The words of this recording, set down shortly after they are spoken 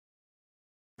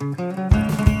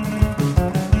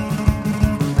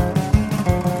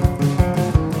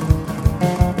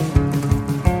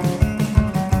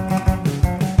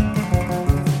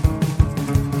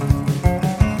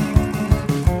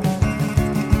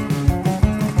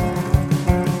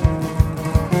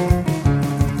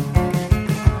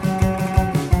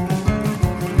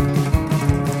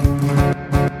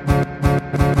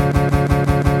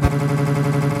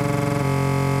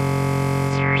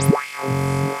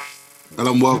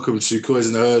Hello and welcome to Coys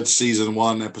and the Herd, Season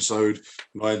 1, Episode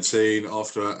 19,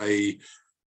 after a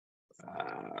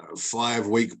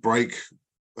 5-week break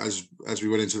as we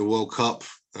went into the World Cup.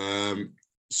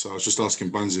 So I was just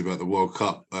asking Bunsey about the World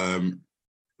Cup. I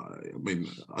mean,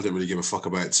 I didn't really give a fuck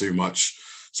about it too much,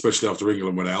 especially after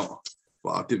England went out,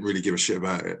 but I didn't really give a shit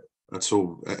about it at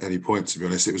all at any point, to be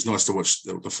honest. It was nice to watch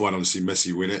the final and see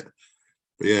Messi win it.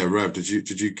 But yeah, Rav, did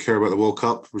you care about the World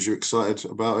Cup? Was you excited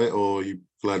about it, or are you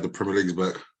glad the Premier League's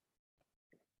back?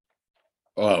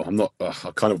 Oh, I'm not.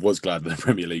 I kind of was glad the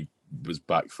Premier League was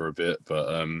back for a bit,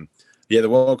 but yeah, the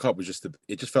World Cup was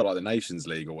it just felt like the Nations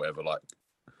League or whatever, like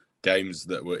games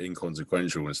that were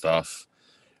inconsequential and stuff.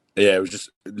 Yeah, it was just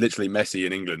literally Messi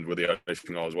in England were the only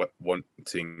thing I was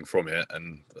wanting from it,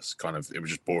 and it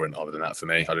was just boring. Other than that, for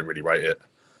me, I didn't really rate it.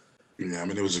 Yeah, I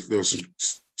mean, there was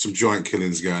some giant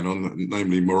killings going on,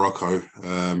 namely Morocco.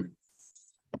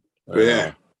 But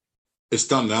yeah, it's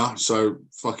done now. So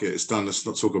fuck it, it's done. Let's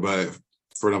not talk about it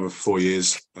for another 4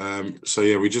 years. So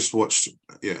yeah, we just watched.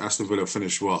 Yeah, Aston Villa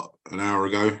finished an hour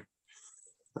ago.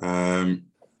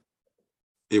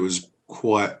 It was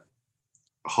quite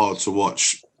hard to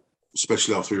watch,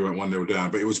 especially after we went 1-0 down.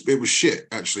 But it was shit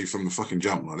actually from the fucking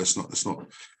jump. Like, let's not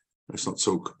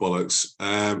talk bollocks.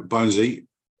 Bonesy,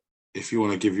 if you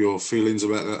want to give your feelings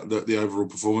about the overall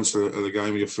performance of the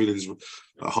game, your feelings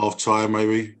at half time,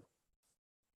 maybe.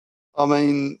 I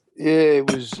mean, yeah,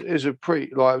 it was a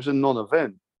pretty, like, it was a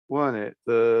non-event, weren't it?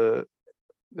 It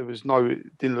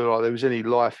didn't look like there was any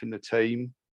life in the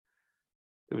team.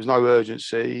 There was no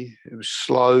urgency. It was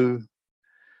slow.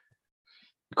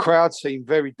 The crowd seemed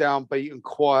very downbeat and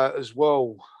quiet as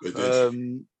well. It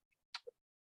did.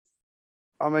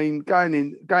 I mean, going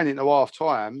into half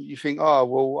time, you think, oh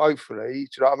well, hopefully, do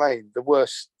you know what I mean? The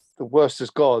worst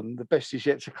has gone. The best is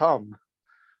yet to come.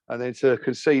 And then to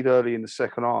concede early in the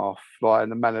second half, like in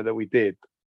the manner that we did,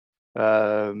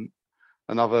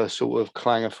 another sort of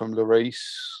clanger from Lloris.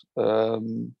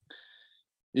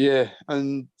 Yeah,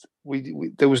 and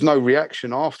we there was no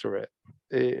reaction after it.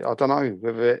 I don't know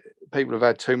whether people have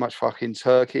had too much fucking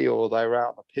turkey or they were out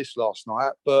on the piss last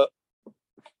night, but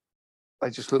they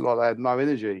just looked like they had no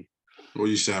energy. What are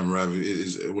you saying, Rav?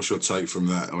 What's your take from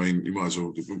that? I mean, we might as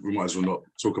well not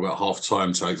talk about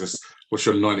half-time takes. What's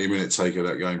your 90-minute take of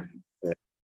that game? Yeah.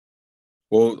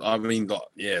 Well, I mean,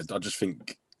 I just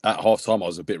think at half-time I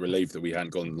was a bit relieved that we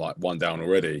hadn't gone like one down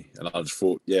already, and I just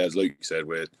thought, yeah, as Luke said,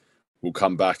 we'll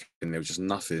come back, and there was just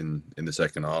nothing in the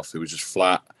second half. It was just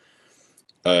flat.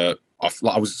 I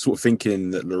was sort of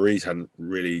thinking that Lloris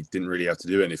didn't really have to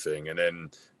do anything, and then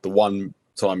the one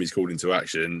time he's called into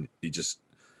action, he just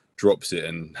drops it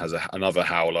and has another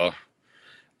howler.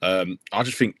 I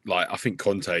just think, I think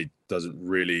Conte doesn't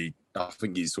really. I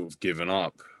think he's sort of given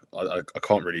up. I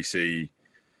can't really see.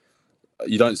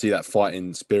 You don't see that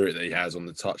fighting spirit that he has on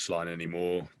the touchline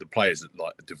anymore. The players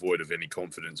are devoid of any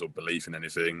confidence or belief in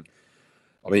anything.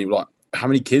 I mean, how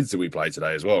many kids did we play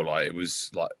today as well? It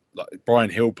was like Brian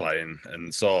Hill playing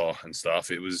and Sarr and stuff.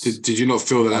 It was. Did you not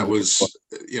feel that was,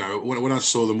 when I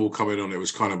saw them all coming on, it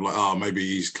was kind of like, maybe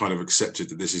he's kind of accepted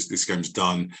that this game's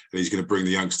done and he's going to bring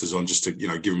the youngsters on just to,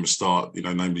 give them a start,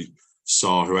 namely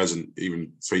Sarr, who hasn't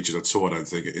even featured at all, I don't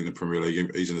think, in the Premier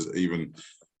League, even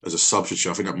as a substitute.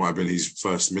 I think that might have been his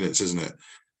first minutes, isn't it?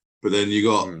 But then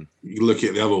you look at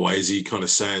it the other way. Is he kind of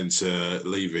saying to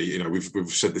Levy,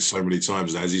 we've said this so many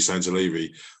times now, is he saying to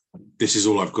Levy, this is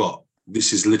all I've got.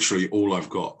 This is literally all I've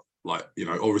got.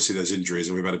 Obviously there's injuries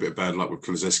and we've had a bit of bad luck with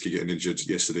Kulusevski getting injured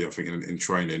yesterday, I think, in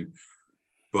training.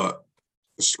 But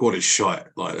the squad is shite.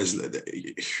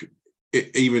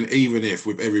 Even if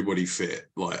with everybody fit,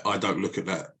 I don't look at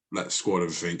that squad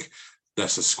and think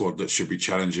that's a squad that should be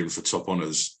challenging for top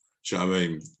honours. Do you know what I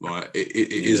mean?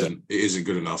 It isn't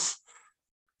good enough.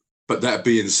 But that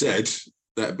being said,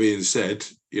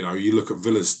 you look at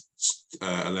Villa's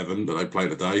 11 that they play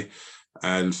today,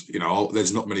 and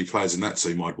there's not many players in that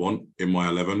team I'd want in my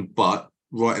 11. But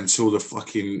right until the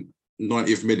fucking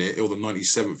 90th minute or the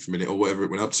 97th minute or whatever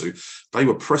it went up to, they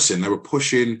were pressing, they were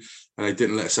pushing, and they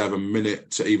didn't let us have a minute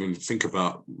to even think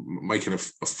about making a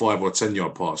 5 or 10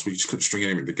 yard pass. We just couldn't string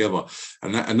anything together,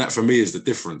 and that for me is the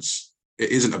difference. It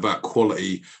isn't about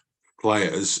quality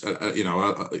players.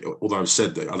 Although I've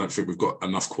said that I don't think we've got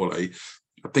enough quality.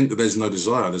 I think that there's no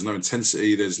desire, there's no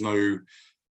intensity, I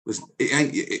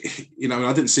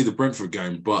didn't see the Brentford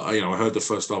game, but I heard the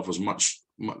first half was much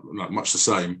the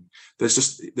same.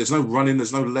 There's no running,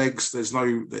 there's no legs, there's no.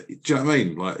 Do you know what I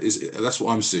mean? That's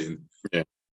what I'm seeing. Yeah.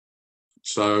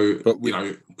 So,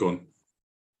 go on.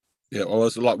 Yeah, well,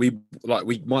 it's we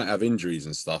might have injuries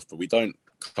and stuff, but we don't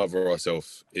cover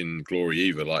ourselves in glory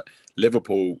either. Like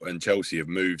Liverpool and Chelsea have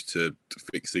moved to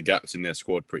fix the gaps in their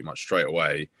squad pretty much straight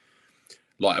away.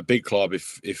 Like a big club,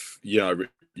 if your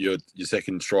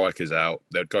second striker's out,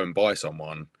 they'd go and buy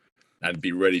someone and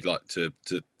be ready to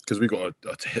because we've got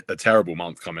a terrible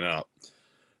month coming up.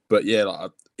 But yeah,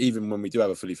 even when we do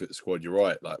have a fully fit squad, you're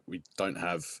right. Like we don't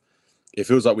have. It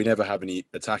feels like we never have any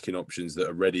attacking options that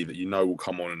are ready that will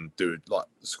come on and do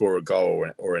score a goal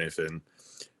or anything.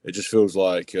 It just feels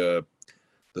like the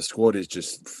squad is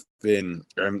just thin,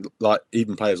 and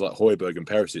even players like Højbjerg and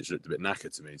Perisic looked a bit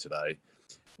knackered to me today.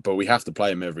 But we have to play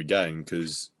them every game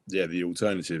because the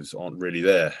alternatives aren't really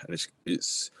there, and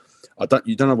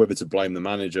you don't know whether to blame the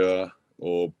manager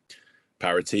or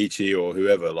Paratici or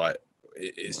whoever.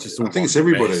 It's just. I think it's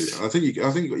everybody. I think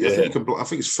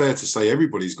it's fair to say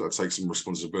everybody's got to take some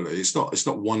responsibility. It's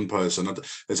not one person.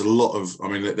 There's a lot of. I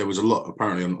mean, there was a lot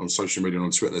apparently on social media and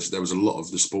on Twitter. There was a lot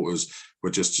of the supporters were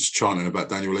just chanting about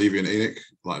Daniel Levy and ENIC,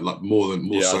 more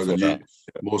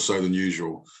so than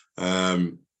usual.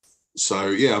 So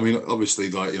yeah, I mean, obviously,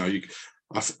 you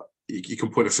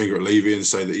can point a finger at Levy and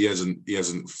say that he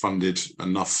hasn't funded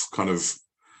enough kind of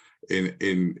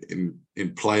in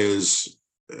players.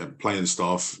 Playing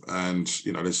staff, and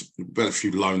there's been a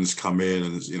few loans come in,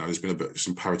 and there's been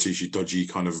some Paratici dodgy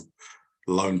kind of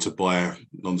loan to buy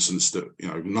nonsense that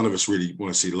none of us really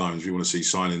want to see loans. We want to see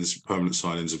signings, permanent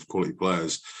signings of quality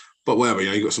players. But whatever,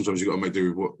 sometimes you've got to make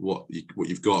do with what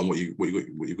you've got and what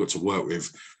you've got to work with.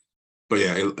 But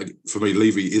yeah, for me,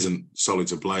 Levy isn't solely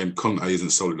to blame. Conte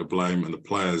isn't solely to blame, and the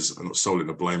players are not solely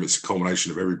to blame. It's a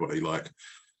culmination of everybody.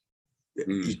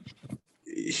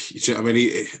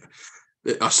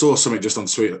 I saw something just on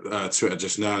Twitter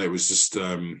just now, and it was just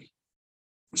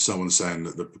someone saying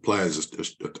that the players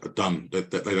are done. They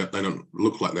don't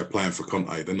look like they're playing for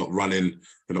Conte. They're not running.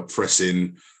 They're not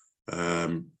pressing. I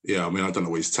don't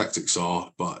know what his tactics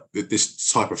are, but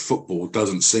this type of football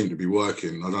doesn't seem to be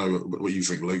working. I don't know what you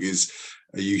think, Luke.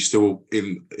 Are you still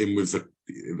in with the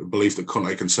belief that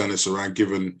Conte can turn this around,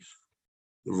 given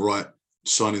the right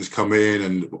signings come in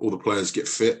and all the players get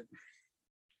fit?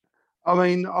 I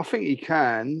mean, I think he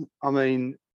can. I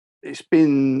mean,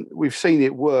 we've seen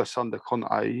it worse under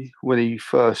Conte when he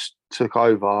first took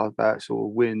over, that sort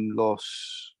of win,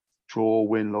 loss, draw,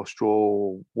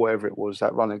 whatever it was,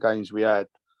 that run of games we had.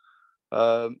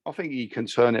 I think he can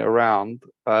turn it around.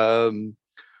 I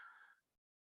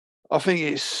think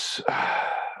it's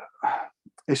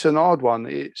an hard one.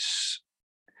 It's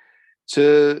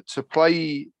to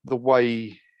play the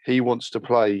way he wants to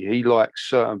play. He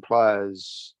likes certain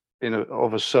players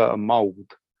of a certain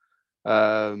mould,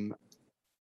 and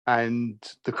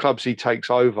the clubs he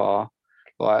takes over,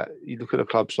 like you look at the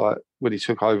clubs like when he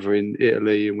took over in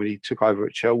Italy and when he took over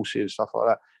at Chelsea and stuff like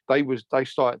that. They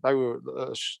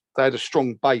had a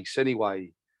strong base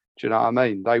anyway. Do you know what I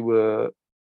mean?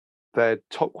 They're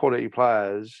top quality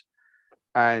players,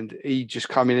 and he just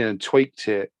come in and tweaked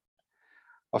it.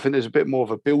 I think there's a bit more of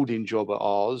a building job at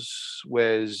ours,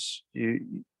 whereas you're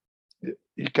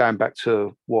going back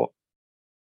to what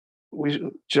do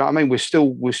you know what I mean? We've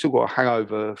still got a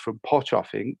hangover from Poch, I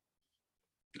think,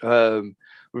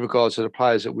 with regards to the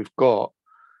players that we've got.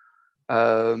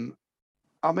 I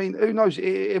mean, who knows?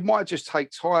 It might just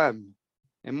take time.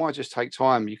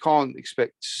 You can't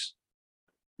expect,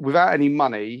 without any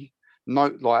money,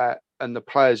 and the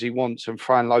players he wants and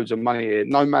throwing loads of money in,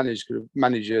 no manager,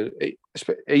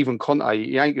 even Conte,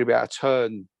 he ain't going to be able to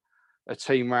turn a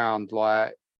team round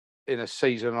in a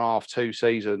season and a half, 2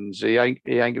 seasons. He ain't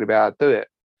going to be able to do it.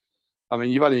 I mean,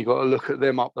 you've only got to look at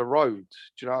them up the road.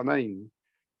 Do you know what I mean?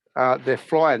 They're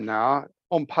flying now.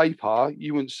 On paper,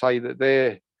 you wouldn't say that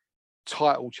they're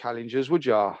title challengers, would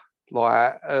you?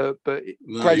 But no,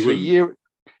 gradually, year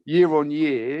on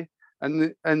year,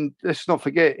 and let's not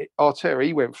forget, Arteta,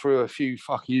 he went through a few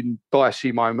fucking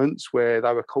dicey moments where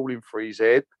they were calling for his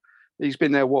head. He's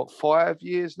been there, 5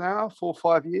 years now? 4 or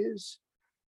 5 years?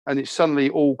 And it's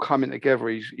suddenly all coming together.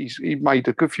 He made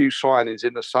a good few signings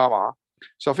in the summer.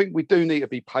 So I think we do need to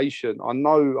be patient. I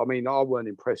weren't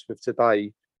impressed with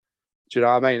today. Do you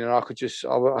know what I mean?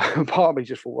 And part of me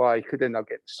just thought, he could end up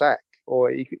getting sacked, or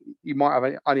he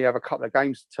might only have a couple of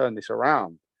games to turn this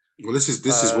around. Well, this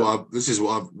is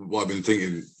what I've been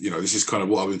thinking. This is kind of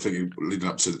what I've been thinking leading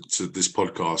up to this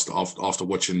podcast after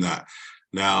watching that.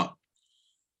 Now,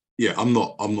 yeah, I'm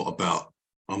not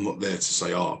there to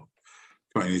say,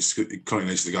 Conte needs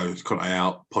to go, Conte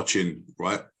out, Poch in,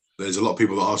 right? There's a lot of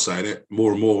people that are saying it.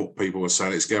 More and more people are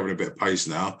saying it's gathering a bit of pace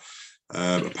now.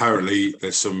 Apparently,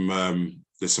 there's some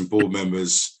board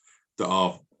members that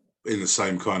are in the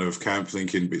same kind of camp,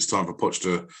 thinking it's time for Poch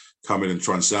to come in and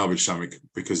try and salvage something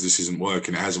because this isn't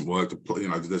working. It hasn't worked. For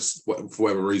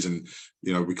whatever reason,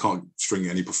 we can't string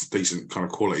any decent kind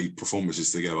of quality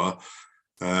performances together.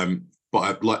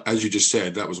 But as you just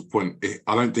said, that was a point.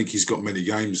 I don't think he's got many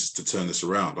games to turn this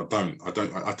around.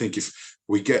 I think if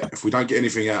we don't get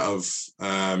anything out of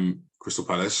Crystal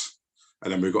Palace,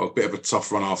 and then we've got a bit of a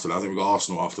tough run after that. I think we've got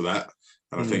Arsenal after that,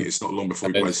 and I think it's not long before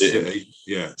we play City.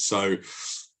 Yeah, so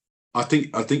I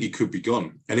think he could be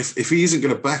gone. And if he isn't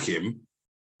going to back him,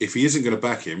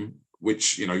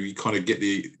 which you kind of get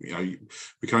we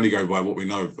can only go by what we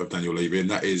know of Daniel Levy, and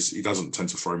that is he doesn't tend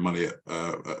to throw money at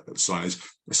signings,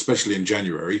 especially in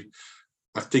January.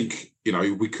 I think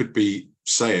we could be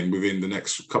saying within the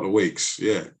next couple of weeks,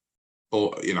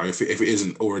 or if it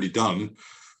isn't already done,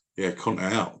 Conte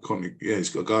out. Conte,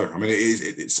 he's got to go. I mean,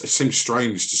 it seems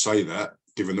strange to say that,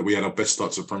 given that we had our best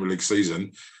start to the Premier League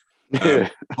season.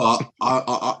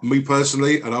 But me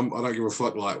personally, and I don't give a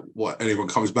fuck like what anyone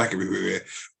comes back at me with here.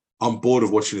 I'm bored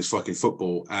of watching this fucking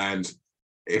football, and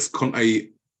if Conte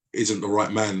isn't the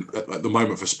right man at the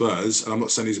moment for Spurs, and I'm not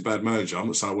saying he's a bad manager, I'm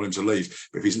not saying I want him to leave,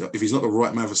 but if he's not the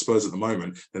right man for Spurs at the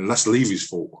moment, then that's Levy's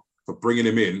fault for bringing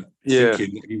him in,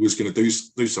 thinking he was going to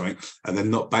do something, and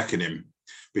then not backing him,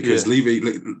 because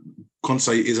Conte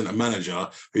isn't a manager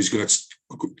who's going to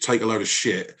take a load of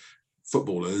shit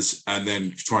footballers and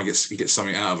then try and get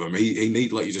something out of them. He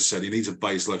needs, like you just said, he needs a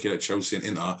base like he had at Chelsea and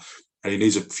Inter, and he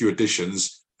needs a few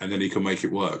additions, and then he can make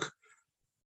it work.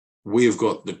 We have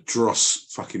got the dross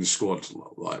fucking squad.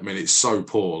 Like, I mean, it's so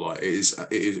poor. Like, it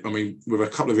is. I mean, with a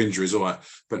couple of injuries, all right,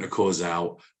 Bentancur's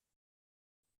out,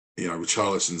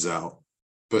 Richarlison's out.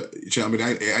 But I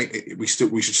mean, we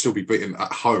should still be beating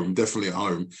at home, definitely at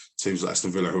home, teams like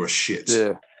Aston Villa who are shit.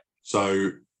 Yeah.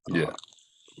 So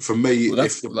for me,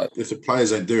 if the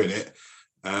players ain't doing it,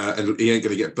 and he ain't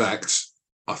going to get backed,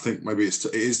 I think maybe it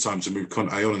is time to move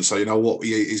Conte on and say, you know what,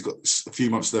 he's got a few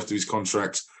months left of his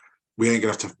contract. We ain't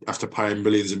going to have to pay him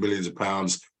millions and millions of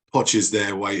pounds. Poch is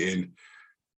there waiting.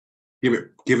 Give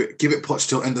it Poch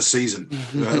till end of season.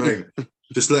 You know what I mean?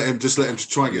 Just let him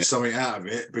try and get something out of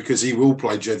it, because he will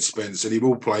play Jed Spence and he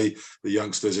will play the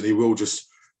youngsters, and he will just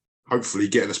hopefully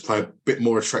getting us play a bit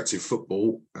more attractive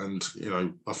football. And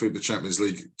I think the Champions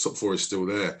League top four is still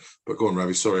there. But go on,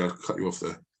 Ravi. Sorry, I cut you off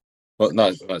there. Well,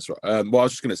 no, that's right. Well, I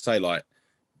was just going to say, like,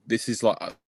 this is like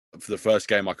for the first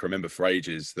game I can remember for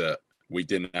ages that we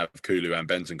didn't have Kulu and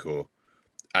Bentancur,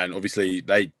 and obviously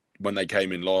when they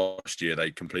came in last year,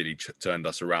 they completely turned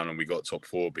us around and we got top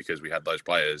four because we had those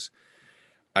players.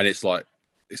 And it's like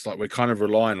we're kind of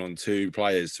relying on two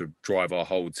players to drive our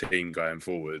whole team going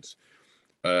forward.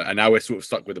 And now we're sort of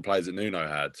stuck with the players that Nuno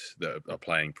had that are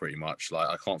playing pretty much. Like,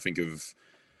 I can't think of,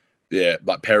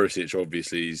 like Perisic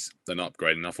obviously is an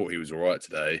upgrade, and I thought he was all right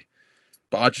today.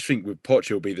 But I just think with Poch,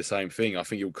 it'll be the same thing. I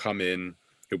think he'll come in,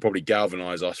 he'll probably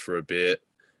galvanise us for a bit.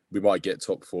 We might get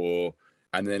top four,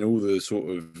 and then all the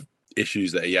sort of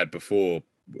issues that he had before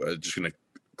are just going to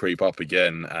creep up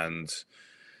again, and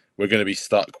we're going to be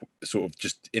stuck sort of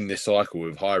just in this cycle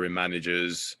of hiring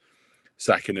managers,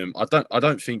 sacking them. I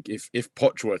don't think if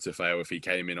Poch were to fail, if he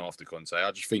came in after Conte,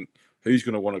 I just think who's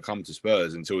going to want to come to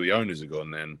Spurs until the owners are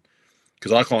gone then?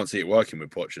 Because I can't see it working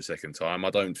with Poch a second time. I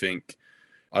don't think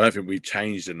we've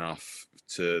changed enough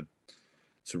to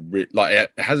like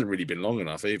it hasn't really been long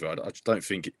enough either. I just don't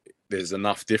think there's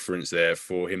enough difference there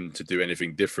for him to do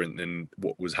anything different than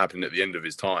what was happening at the end of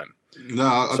his time. No,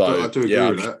 I do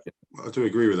agree with that. I do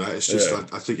agree with that. It's just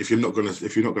I think if you're not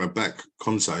gonna back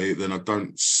Conte, then I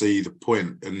don't see the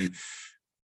point. And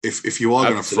if you are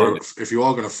going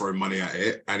to throw money at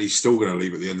it, and he's still going to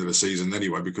leave at the end of the season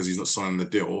anyway because he's not signing the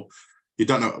deal, you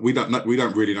don't know. We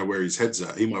don't really know where his head's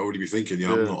at. He might already be thinking,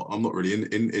 I'm not really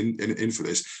in for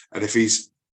this. And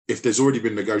if there's already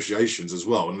been negotiations as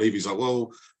well, and Levy's like,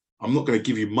 well, I'm not going to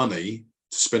give you money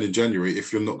to spend in January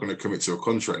if you're not going to commit to a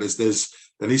contract.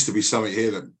 There needs to be something here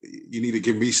that you need to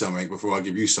give me something before I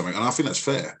give you something, and I think that's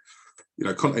fair.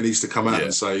 Conte needs to come out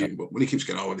and say, when he keeps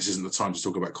going, this isn't the time to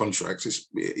talk about contracts.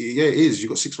 It is. You've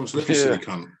got 6 months left, you silly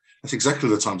cunt. That's exactly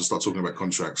the time to start talking about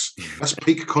contracts. That's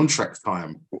peak contract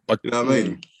time. You know what I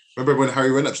mean? Remember when Harry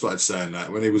Redknapp started saying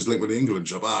that, when he was linked with the England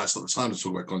job? It's not the time to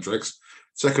talk about contracts.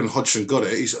 second Hodgson got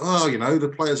it, he's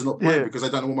the players are not playing because they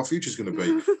don't know what my future's going to be.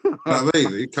 You know what I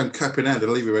mean? He came cap in hand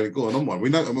and Levy went, go on one. We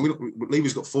know. I mean,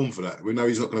 Levy's got form for that. We know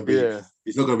he's not going to be.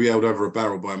 He's not going to be held over a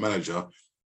barrel by a manager.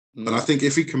 And I think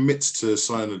if he commits to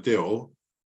signing a deal,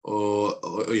 or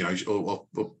at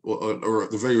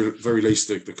the very least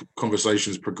the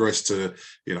conversations progress to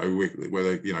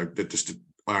whether they're just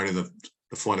ironing the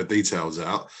finer details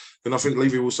out, then I think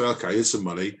Levy will say, okay, here's some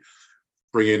money,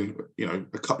 bring in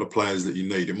a couple of players that you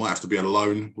need. It might have to be a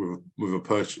loan with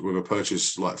a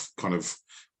purchase like kind of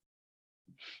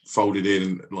folded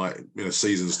in like in a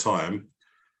season's time.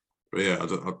 But yeah,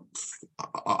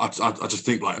 I just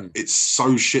think like it's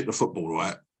so shit the football,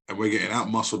 right? And we're getting out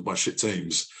muscled by shit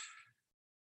teams.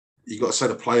 You got to say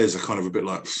the players are kind of a bit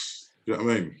like, you know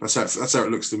what I mean? That's how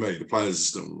it looks to me. The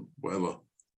players, whatever.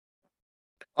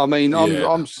 I mean, I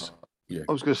was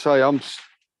going to say,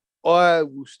 I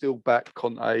will still back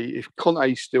Conte if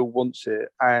Conte still wants it.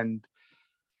 And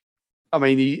I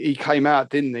mean, he came out,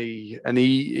 didn't he? And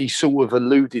he sort of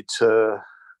alluded to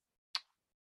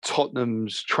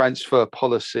Tottenham's transfer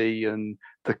policy and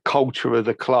the culture of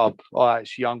the club.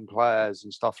 It's young players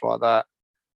and stuff like that.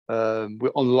 On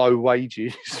low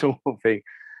wages sort of thing.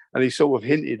 And he sort of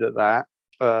hinted at that.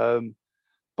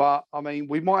 But I mean,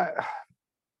 we might,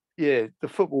 the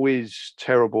football is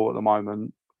terrible at the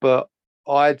moment, but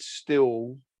I'd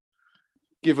still,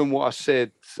 given what I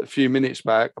said a few minutes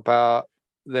back about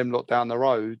them lot down the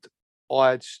road,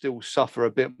 I'd still suffer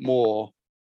a bit more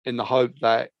in the hope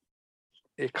that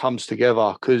it comes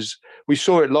together, because we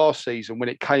saw it last season when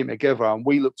it came together and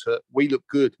we looked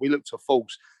good, we looked a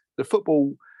force. The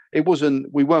football,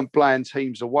 we weren't blowing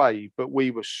teams away, but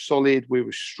we were solid, we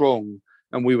were strong,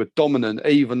 and we were dominant,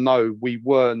 even though we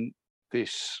were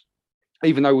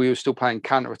still playing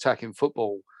counter-attacking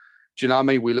football. Do you know what I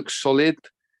mean? We looked solid.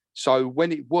 So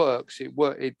when it works, it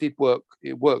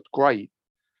worked great.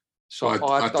 So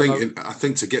I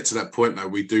think to get to that point now,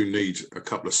 we do need a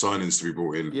couple of signings to be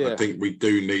brought in. Yeah. I think we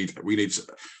need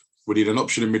an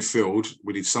option in midfield.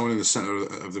 We need someone in the centre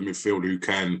of the midfield who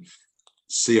can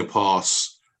see a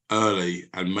pass early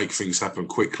and make things happen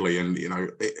quickly. And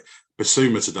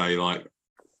Bissouma today, like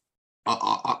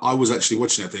I was actually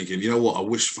watching it thinking, you know what? I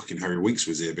wish fucking Harry Winks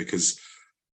was here, because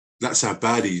that's how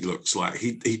bad he looks. Like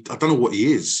he I don't know what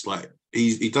he is. Like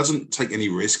he doesn't take any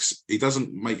risks. He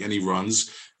doesn't make any runs.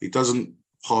 He doesn't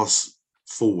pass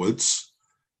forwards.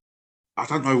 I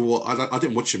don't know what I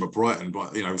didn't watch him at Brighton,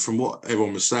 but from what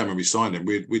everyone was saying when we signed him,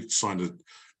 we'd signed a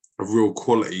real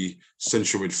quality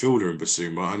central midfielder in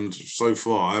Bissouma, and so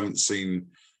far I haven't seen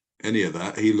any of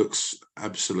that. He looks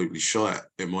absolutely shite,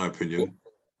 in my opinion.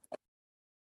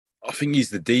 I think he's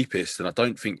the deepest, and I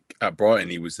don't think at Brighton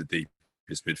he was the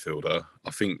deepest midfielder. I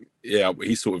think,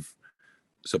 he's sort of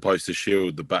supposed to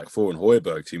shield the back four, and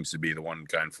Højbjerg seems to be the one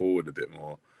going forward a bit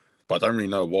more. But I don't really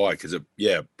know why, because at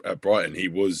Brighton he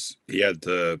had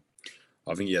I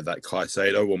think he had that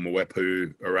Caicedo or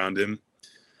Mwepu around him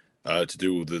to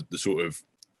do all the sort of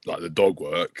like the dog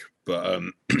work. But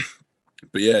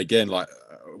again, like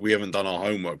we haven't done our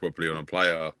homework properly on a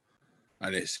player,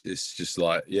 and it's just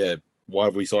like, why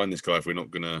have we signed this guy if we're not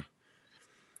gonna?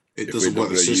 It doesn't work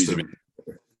the system.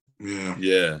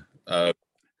 Yeah.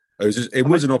 It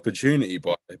was an opportunity,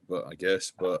 but I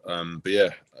guess,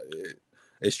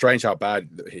 it's strange how bad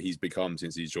he's become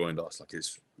since he's joined us. Like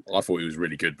I thought he was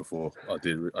really good before. I thought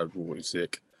he was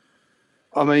sick.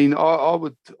 I mean,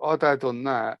 I'd add on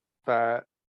that I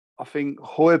think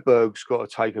Højbjerg's got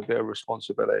to take a bit of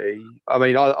responsibility. I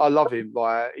mean, I love him,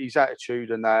 like his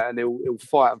attitude and that, and he'll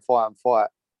fight and fight and fight.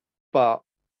 But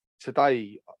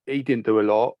today he didn't do a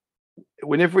lot.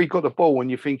 Whenever he got the ball and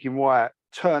you're thinking, right,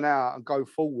 turn out and go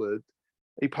forward,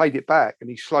 he played it back and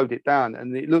he slowed it down.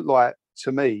 And it looked like,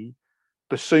 to me,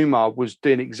 Bissouma was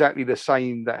doing exactly the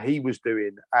same that he was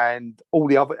doing, and all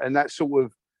the other, and that sort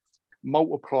of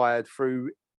multiplied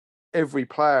through every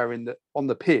player on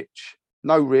the pitch.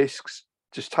 No risks,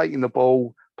 just taking the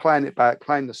ball, playing it back,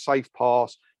 playing the safe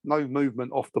pass, no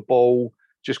movement off the ball,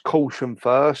 just caution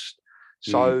first.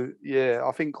 So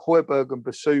I think Højbjerg and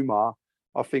Bissouma,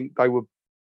 I think they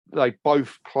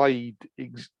both played.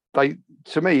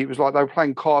 To me, it was like they were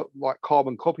playing like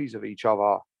carbon copies of each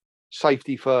other.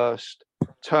 Safety first,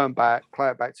 turn back, play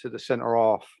it back to the centre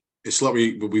half. It's like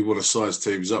we want to size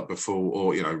teams up before,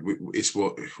 or it's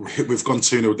what we've gone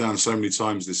 2-0 down so many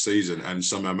times this season and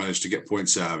somehow managed to get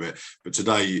points out of it. But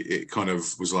today it kind of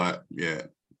was like,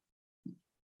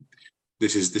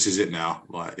 this is it now.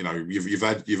 Like you've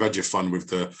had your fun with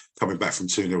the coming back from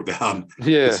 2-0 down.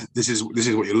 Yeah, this is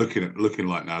what you're looking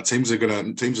like now. Teams are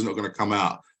not gonna come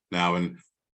out now and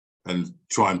and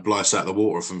try and blice out the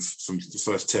water from the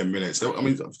first 10 minutes. I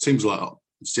mean, teams like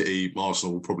City,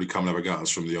 Arsenal will probably come and have a go at us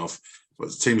from the off.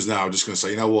 But teams now are just going to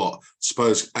say, you know what,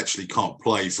 Spurs actually can't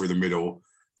play through the middle.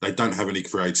 They don't have any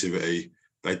creativity.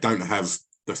 They don't have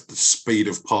the speed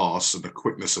of pass and the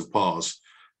quickness of pass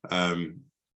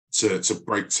to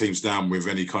break teams down with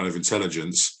any kind of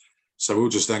intelligence. So we'll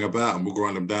just hang about and we'll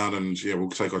grind them down, and we'll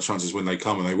take our chances when they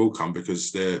come, and they will come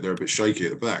because they're a bit shaky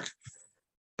at the back.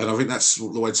 And I think that's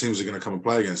the way teams are going to come and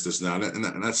play against us now,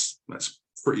 and that's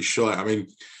pretty shy. I mean,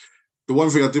 the one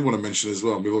thing I did want to mention as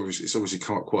well, and it's obviously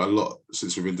come up quite a lot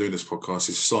since we've been doing this podcast,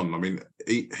 is Son. I mean,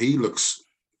 he looks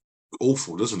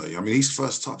awful, doesn't he? I mean, his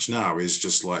first touch now is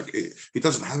just like he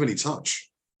doesn't have any touch.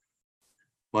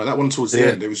 Like that one towards the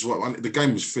end, it was the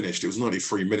game was finished. It was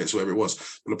 93 minutes, whatever it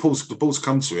was. But the ball's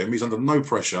come to him. He's under no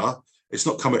pressure. It's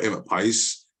not come at him at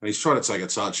pace, and he's trying to take a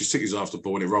touch. He's took his after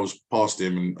ball, and it rolls past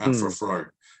him and out for a throw.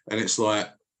 And it's like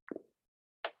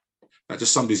that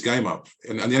just summed his game up.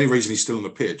 And the only reason he's still on the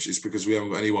pitch is because we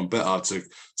haven't got anyone better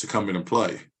to come in and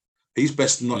play. His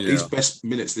best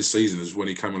minutes this season is when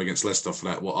he came on against Leicester for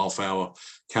that half-hour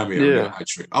cameo. Yeah.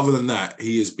 Other than that,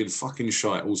 he has been fucking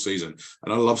shite all season.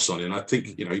 And I love Sonny, and I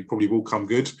think he probably will come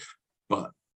good.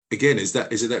 But again, is it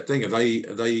that thing?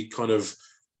 Are they kind of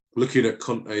looking at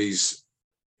Conte's,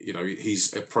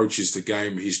 his approaches to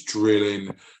game, his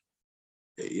drilling,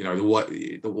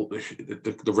 the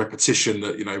repetition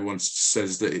that everyone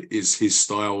says that it is his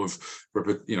style of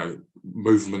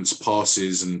movements,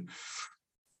 passes, and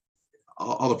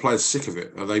are the players sick of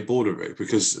it? Are they bored of it?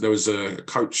 Because there was a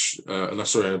coach, a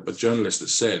journalist that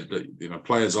said that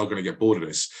players are going to get bored of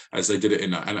this, as they did it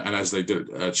and as they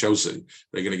did at Chelsea.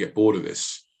 They're going to get bored of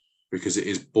this because it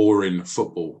is boring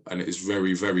football and it is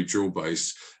very, very drill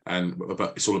based, and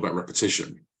it's all about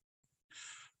repetition.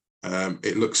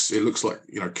 It looks like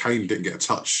Kane didn't get a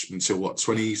touch until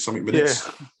 20 something minutes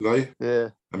today. Yeah,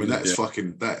 I mean that's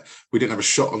fucking that. We didn't have a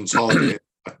shot on target.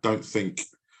 I think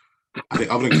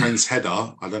other than Kane's header,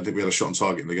 I don't think we had a shot on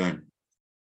target in the game.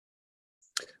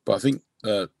 But I think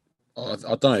I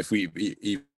don't know if we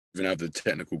even have the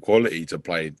technical quality to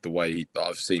play the way that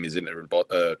I've seen his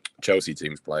Chelsea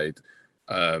teams played.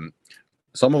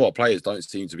 Some of our players don't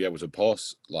seem to be able to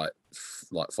pass like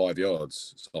 5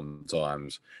 yards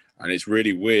sometimes. And it's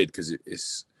really weird because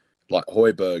it's like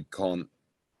Højbjerg can't.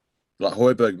 Like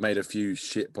Højbjerg made a few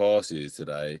shit passes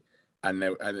today, and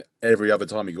every other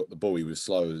time he got the ball, he was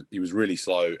slow. He was really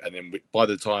slow, and then by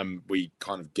the time we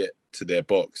kind of get to their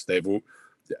box, the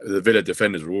Villa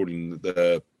defenders were all in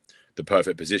the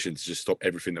perfect position to just stop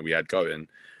everything that we had going.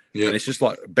 Yeah. And it's just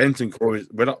like Bentancur.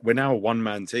 We're now a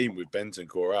one-man team with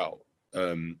Bentancur out.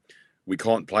 We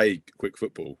can't play quick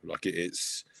football like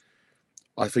it's.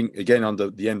 I think, again, under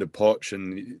the end of Poch,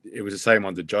 and it was the same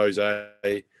under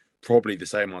Jose, probably the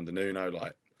same under Nuno.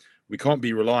 Like, we can't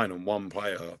be relying on one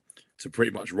player to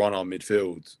pretty much run our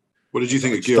midfield. What did you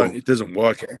think of Gil? It doesn't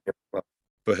work.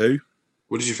 For who?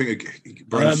 What did you think of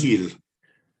Brahim Gil?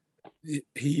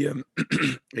 He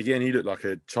again, he looked like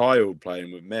a child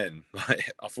playing with men. Like,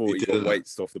 I thought he got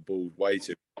weights off the ball way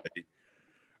too early.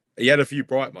 He had a few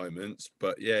bright moments,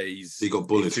 but yeah, he got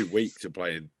bullied. He's too weak to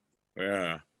play.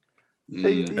 Yeah.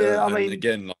 I mean,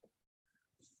 again,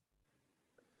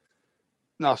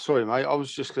 no, sorry, mate. I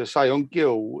was just going to say on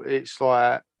Gil, it's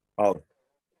like,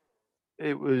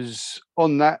 it was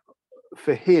on that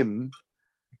for him.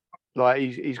 Like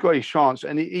he's got his chance,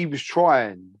 and he was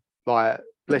trying. Like,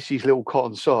 bless his little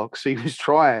cotton socks, he was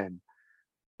trying,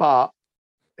 but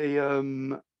he,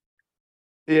 I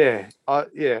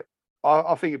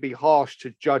think it'd be harsh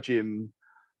to judge him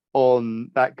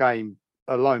on that game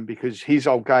alone, because his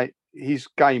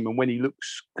game and when he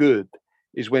looks good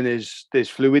is when there's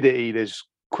fluidity, there's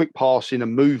quick passing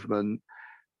and movement,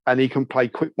 and he can play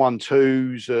quick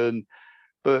 1-2s.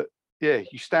 But you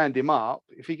stand him up.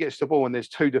 If he gets the ball and there's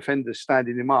two defenders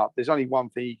standing him up, there's only one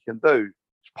thing he can do: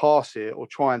 pass it or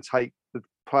try and take the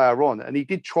player on. And he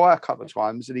did try a couple of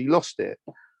times and he lost it.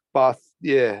 But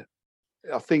I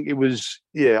think it was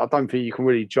I don't think you can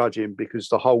really judge him because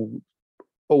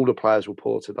all the players were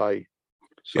poor today.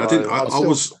 So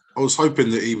I was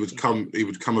hoping that he would come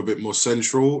a bit more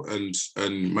central and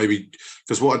maybe,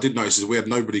 because what I did notice is we had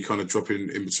nobody kind of dropping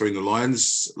in between the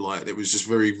lines. Like, it was just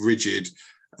very rigid,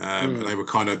 and they were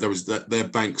kind of, there was their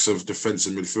banks of defence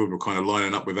and midfield were kind of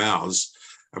lining up with ours,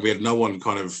 and we had no one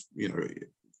kind of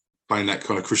playing that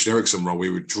kind of Christian Eriksen role.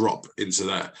 We would drop into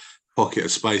that pocket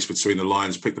of space between the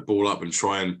lines, pick the ball up, and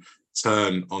try and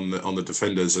turn on the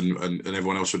defenders, and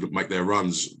everyone else would make their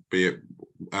runs, be it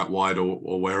out wide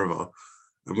or wherever.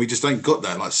 And we just ain't got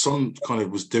that. Like Son kind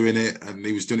of was doing it, and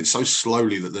he was doing it so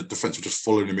slowly that the defence were just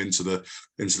following him into the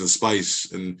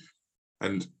space. And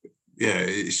yeah,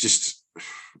 it's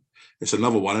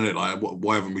another one, isn't it? Like,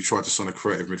 why haven't we tried to sign a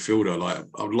creative midfielder? Like,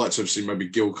 I would like to have seen maybe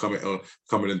Gill come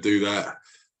in and do that.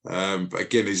 But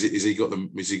again, is he got the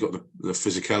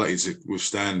physicality to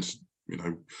withstand,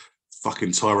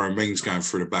 fucking Tyrone Mings going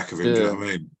through the back of him? Yeah. Do you know what I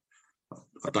mean?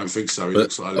 I don't think so. He But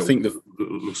looks like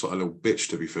looks like a little bitch,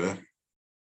 to be fair.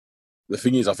 The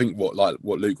thing is, I think what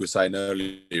Luke was saying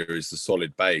earlier is the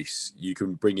solid base. You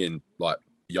can bring in like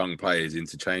young players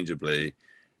interchangeably,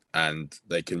 and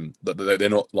they can. We're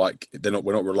not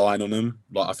relying on them.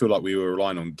 Like, I feel like we were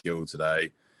relying on Gill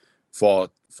today, far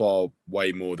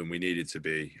way more than we needed to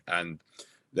be. And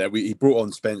he brought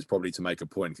on Spence probably to make a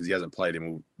point because he hasn't played him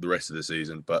all the rest of the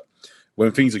season. But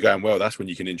when things are going well, that's when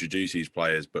you can introduce these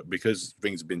players. But because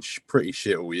things have been pretty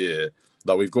shit all year.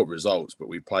 Like, we've got results, but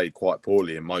we played quite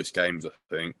poorly in most games, I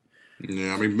think.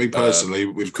 Yeah, I mean, me personally, I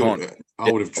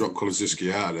would have dropped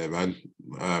Kulusevski out of there, man.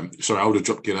 I would have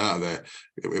dropped Gill out of there.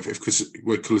 If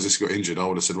Kulusevski got injured, I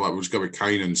would have said, right, we'll just go with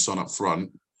Kane and Son up front,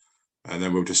 and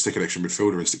then we'll just stick an extra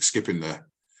midfielder and stick Skip in there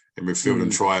in midfield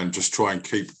and try and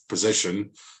keep possession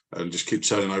and just keep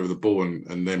turning over the ball,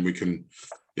 and then we can,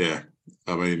 yeah.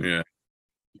 I mean, yeah.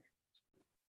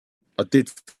 I did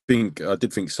think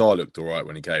Sarr looked all right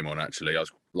when he came on. Actually, I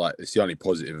was like, it's the only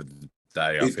positive of the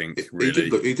day. I think really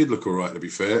he did look all right. To be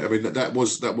fair, I mean that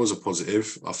was a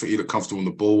positive. I think he looked comfortable on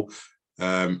the ball.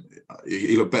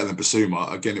 He looked better than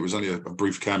Basuma. Again, it was only a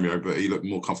brief cameo, but he looked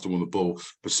more comfortable on the ball.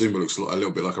 Basuma looks a little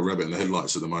bit like a rabbit in the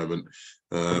headlights at the moment.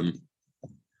 So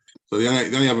the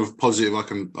only other positive I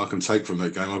can take from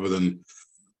that game, other than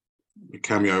the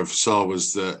cameo of Sarr,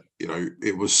 was that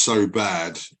it was so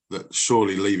bad that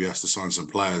surely Levy has to sign some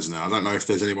players now. I don't know if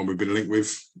there's anyone we've been linked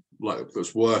with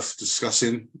that's worth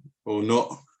discussing or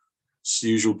not. It's the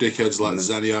usual dickheads like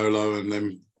Zaniolo and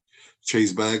them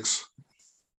cheese bags.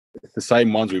 It's the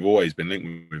same ones we've always been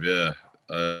linked with.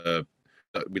 Yeah,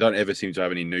 we don't ever seem to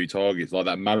have any new targets. Like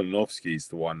that Malinovsky's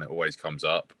the one that always comes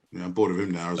up. Yeah, I'm bored of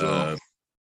him now as well.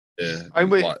 Yeah,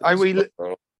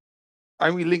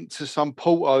 Ain't we linked to some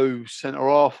Porto centre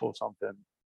half or something?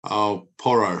 Oh,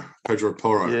 Pedro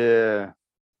Porro. Yeah,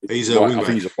 he's a wing back. I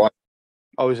think he's a right.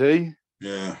 Oh, is he?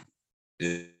 Yeah.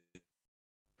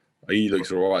 He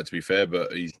looks all right, to be fair,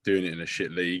 but he's doing it in a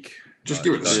shit league. Just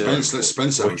give it to Spence. Let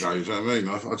Spence have a go. You know what I mean?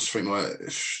 I just think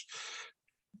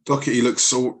Doherty looks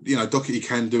so. Doherty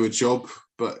can do a job,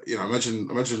 but imagine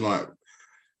like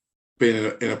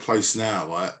being in a place now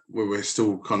like where we're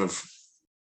still kind of.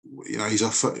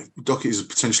 Doherty's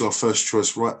potentially our first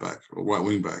choice right back or right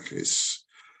wing back. It's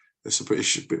a pretty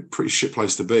shit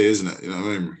place to be, isn't it? You know what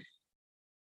I mean?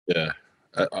 Yeah.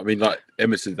 I mean, like,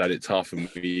 Emerson's had it tough and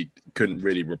we couldn't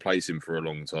really replace him for a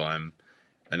long time.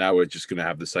 And now we're just going to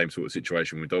have the same sort of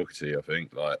situation with Doherty, I think.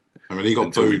 He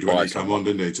got booed when he came on,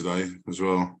 didn't he, today as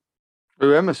well?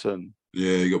 Who, Emerson?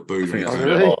 Yeah, he got booed.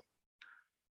 Really?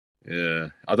 Yeah.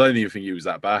 I don't even think he was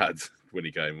that bad when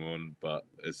he came on, but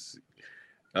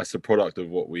that's the product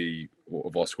of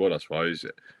of our squad, I suppose.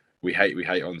 We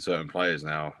hate on certain players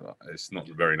now. It's not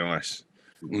very nice.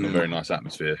 Not a very nice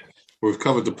atmosphere. We've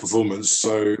covered the performance.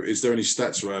 So, is there any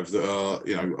stats, Rav, that are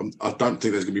I don't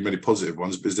think there's going to be many positive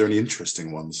ones, but is there any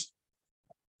interesting ones?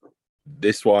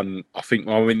 This one, I think.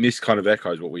 This kind of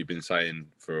echoes what we've been saying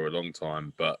for a long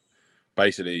time. But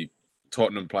basically,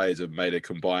 Tottenham players have made a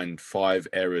combined 5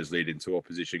 errors leading to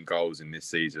opposition goals in this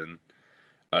season.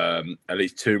 At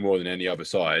least 2 more than any other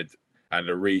side, and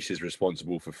Lloris is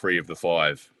responsible for 3 of the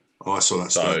 5. Oh, I saw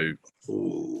that. So,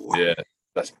 yeah,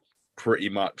 that's pretty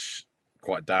much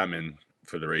quite damning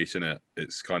for Lloris, isn't it?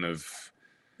 It's kind of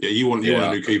you want a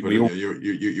new keeper.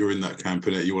 You're in that camp,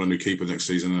 innit? You want a new keeper next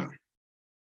season, innit?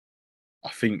 I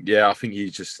think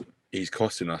he's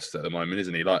costing us at the moment,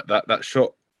 isn't he? Like that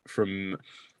shot from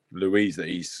Luiz that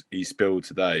he spilled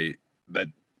today. They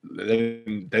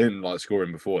didn't like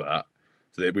scoring before that.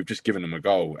 So we've just given them a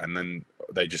goal, and then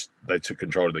they took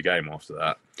control of the game after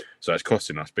that. So it's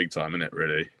costing us big time, isn't it?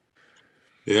 Really.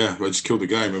 Yeah, they just killed the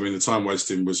game. I mean, the time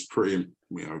wasting was pretty,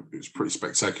 it was pretty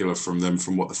spectacular from them.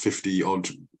 From what, the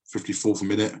 54th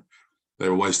minute, they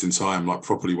were wasting time, like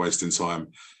properly wasting time.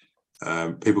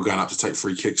 People going up to take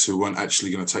free kicks who weren't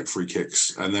actually going to take free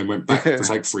kicks, and then went back to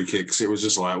take free kicks. It was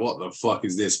just like, what the fuck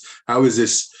is this? How is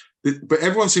this? But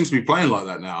everyone seems to be playing like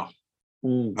that now.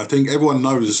 I think everyone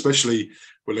knows, especially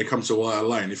when they come to White Hart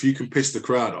Lane, if you can piss the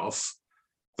crowd off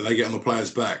and they get on the players'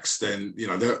 backs, then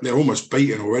they're almost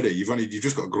beaten already. You've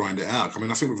just got to grind it out. I mean,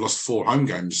 I think we've lost 4 home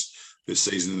games this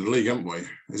season in the league, haven't we?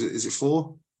 Is it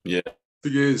 4? Yeah, I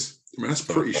think it is. I mean, that's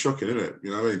pretty shocking, isn't it?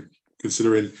 You know what I mean?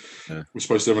 considering Yeah. we're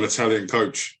supposed to have an Italian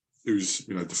coach who's,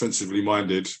 you know, defensively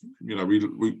minded. You know,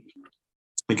 we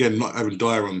again, not having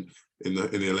Dyer on in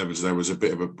the 11 today was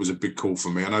a big call for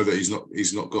me. I know that he's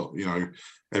not got, you know,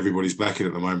 everybody's backing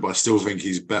at the moment, but I still think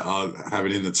he's better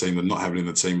having in the team than not having in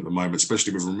the team at the moment,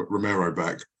 especially with Romero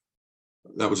back.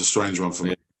 That was a strange one for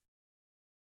me.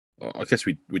 I guess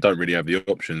we don't really have the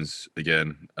options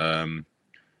again.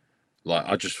 Like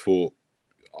I just thought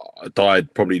Dyer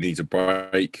probably needs a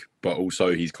break, but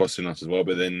also he's costing us as well.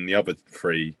 But then the other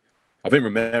three, I think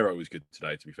Romero was good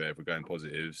today. To be fair, if we're going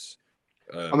positives.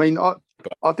 I mean, I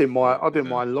didn't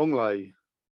mind Longley.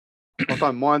 I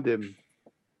don't mind him.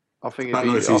 I don't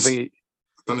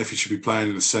know if he should be playing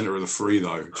in the centre of the three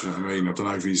though. Do you know what I mean? I don't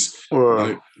know if he's I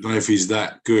don't know if he's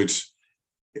that good.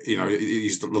 You know,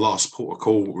 he's the last port of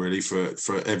call really for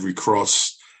every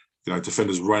cross. You know,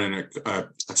 defenders running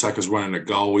attackers running at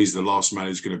goal. He's the last man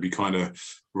who's going to be kind of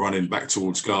running back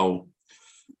towards goal.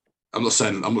 I'm not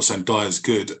saying Dyer's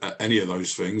good at any of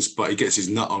those things, but he gets his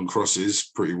nut on crosses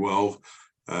pretty well.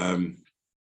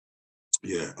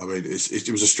 Yeah, I mean,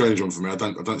 it was a strange one for me. I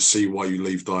don't see why you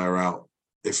leave Dyer out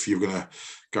if you're going to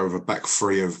go with a back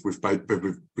three with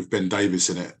Ben Davies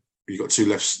in it. You've got two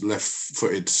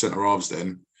left-footed centre halves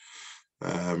then,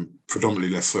 predominantly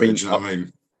left-footed. You know what I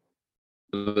mean?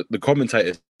 The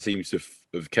commentator seems to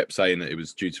have kept saying that it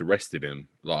was due to resting him.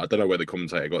 Like I don't know where the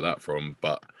commentator got that from,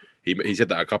 but he said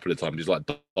that a couple of times. He's like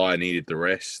Dyer needed the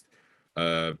rest.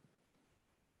 But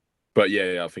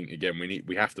yeah, I think again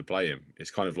we have to play him.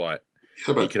 It's kind of like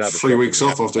he had about 3 weeks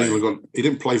off after England. He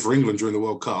didn't play for England during the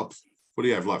World Cup. What do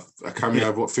you have, like a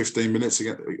cameo of 15 minutes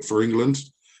for England,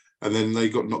 and then they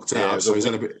got knocked out. So he's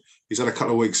had a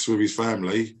couple of weeks with his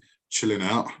family, chilling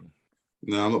out.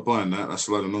 No, I'm not buying that. That's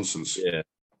a load of nonsense. Yeah,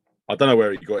 I don't know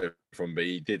where he got it from, but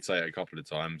he did say it a couple of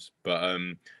times. But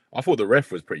I thought the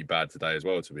ref was pretty bad today as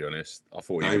well. To be honest, I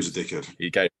thought he was a dickhead.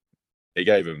 He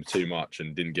gave him too much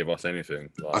and didn't give us anything.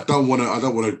 Like, I don't want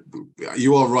to.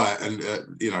 You are right, and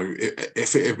you know,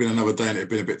 if it had been another day and it had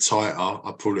been a bit tighter,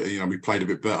 I probably, you know, we played a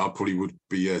bit better. I probably would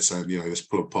be saying, you know, let's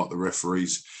pull apart the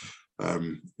referees,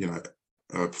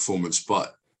 performance.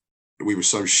 But we were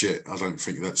so shit. I don't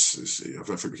think I don't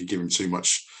think we could give him too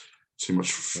much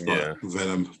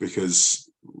venom because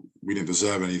we didn't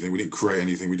deserve anything. We didn't create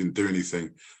anything. We didn't do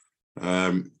anything.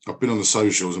 I've been on the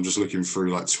socials. I'm just looking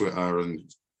through like Twitter and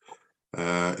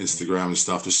Instagram and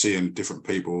stuff, just seeing different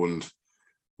people and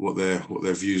what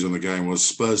their views on the game was.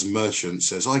 Spurs Merchant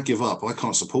says, "I give up. I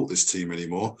can't support this team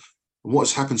anymore. And what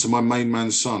has happened to my main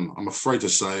man's son? I'm afraid to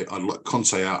say I'd like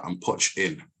Conte out and Poch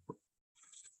in."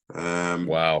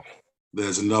 Wow.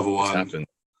 There's another one.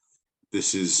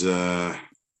 This is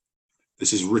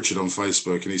Richard on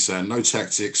Facebook, and he's saying, "No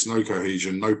tactics, no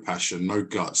cohesion, no passion, no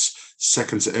guts.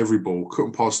 Second to every ball.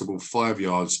 Couldn't pass the ball 5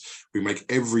 yards. We make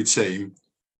every team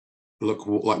look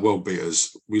like world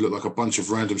beaters. We look like a bunch of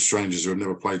random strangers who have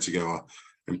never played together.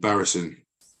 Embarrassing."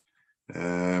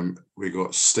 We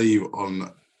got Steve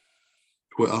on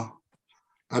Twitter.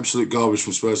 "Absolute garbage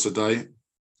from Spurs today.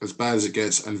 As bad as it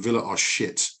gets, and Villa are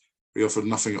shit. We offered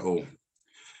nothing at all."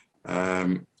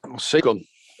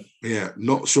 Yeah,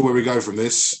 not sure where we go from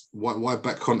this. Why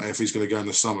back Conte if he's going to go in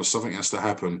the summer? Something has to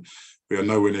happen. We are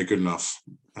nowhere near good enough.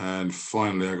 And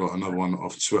finally, I got another one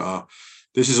off Twitter.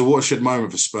 "This is a watershed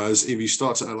moment for Spurs. Either you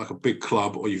start to act like a big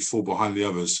club or you fall behind the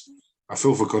others. I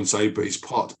feel for Conte, but he's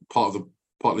partly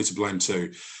to blame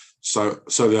too. So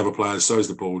the other players, so is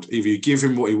the board. Either you give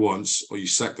him what he wants or you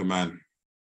sack the man.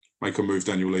 Make a move,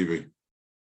 Daniel Levy."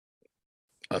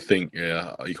 I think,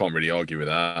 yeah, you can't really argue with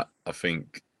that. I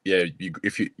think, yeah,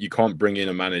 if you can't bring in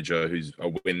a manager who's a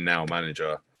win now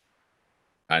manager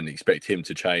and expect him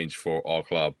to change for our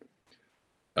club.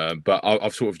 But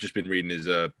I've sort of just been reading his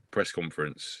press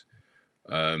conference,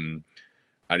 and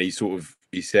he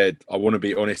said, "I want to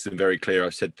be honest and very clear.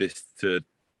 I've said this to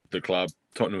the club.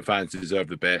 Tottenham fans deserve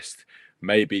the best.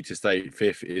 Maybe to stay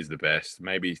fifth is the best.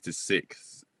 Maybe to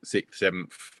sixth,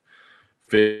 seventh,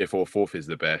 fifth or fourth is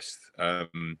the best."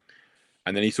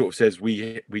 And then he sort of says,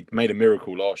 we made a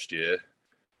miracle last year,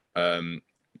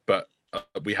 but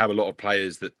we have a lot of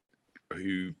players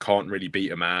who can't really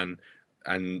beat a man,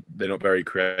 and they're not very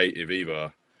creative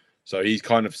either. So he's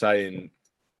kind of saying,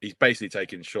 he's basically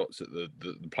taking shots at the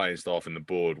playing staff and the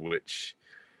board, which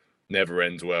never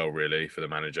ends well, really, for the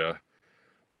manager.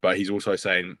 But he's also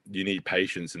saying you need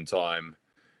patience and time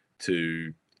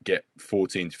to get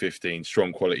 14 to 15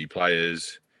 strong quality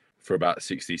players for about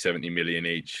 60, 70 million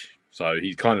each. So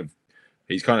he's kind of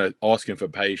asking for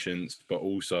patience, but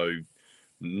also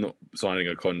not signing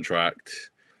a contract.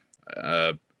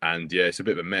 And yeah, it's a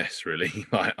bit of a mess, really.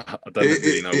 Like, I don't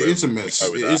really know It where is a to mess.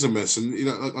 go with It that. is a mess, and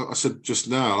like I said just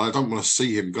now, I don't want to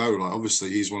see him go. Like, obviously,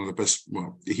 he's one of the best.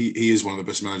 Well, he is one of the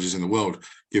best managers in the world,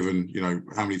 given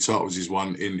how many titles he's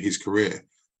won in his career.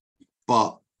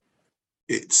 But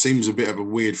it seems a bit of a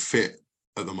weird fit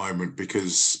at the moment,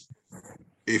 because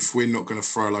if we're not going to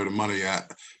throw a load of money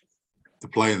at the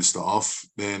playing staff,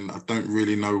 then I don't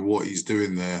really know what he's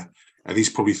doing there. And he's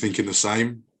probably thinking the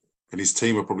same, and his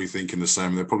team are probably thinking the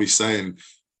same. They're probably saying,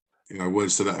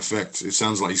 words to that effect. It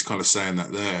sounds like he's kind of saying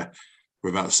that there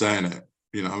without saying it.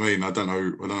 You know what I mean? I don't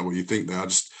know what you think there.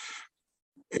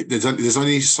 There's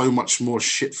only so much more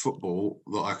shit football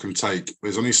that I can take.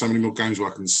 There's only so many more games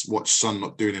where I can watch Son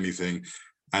not doing anything.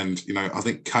 And, I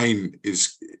think Kane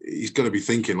he's going to be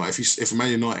thinking, like, if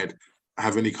Man United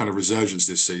have any kind of resurgence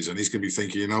this season, he's going to be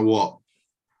thinking, you know what?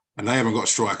 And they haven't got a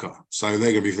striker. So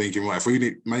they're going to be thinking, right,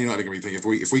 Man United are going to be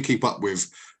thinking, if we keep up with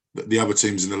the other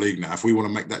teams in the league now, if we want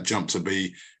to make that jump to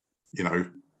be,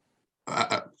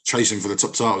 chasing for the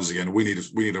top titles again, we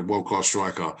need a world-class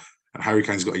striker. And Harry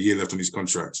Kane's got a year left on his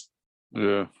contract.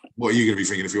 Yeah. What are you going to be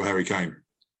thinking if you're Harry Kane?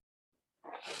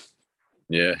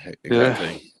 Yeah, exactly.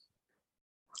 Yeah.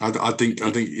 I think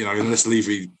unless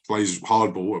Levy plays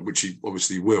hardball, which he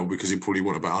obviously will, because he'll probably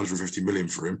want about 150 million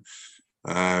for him.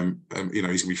 And he's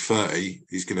going to be 30.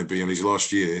 He's going to be on his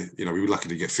last year. We were lucky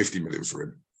to get 50 million for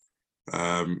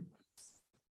him.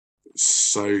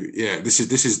 So yeah, this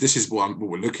is what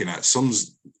we're looking at.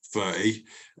 Son's 30,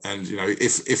 and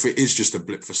if it is just a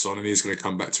blip for Son and he's going to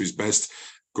come back to his best,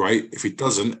 great. If he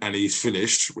doesn't and he's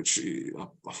finished, which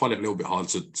I find it a little bit hard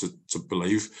to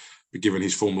believe, given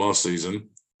his form last season.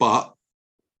 But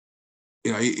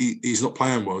he's not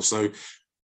playing well, so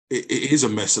it is a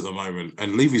mess at the moment.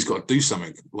 And Levy's got to do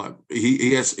something. Like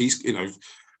he's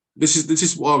this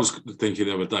is what I was thinking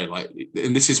the other day. Like,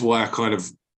 and this is why I kind of.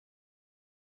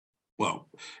 Well,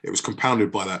 it was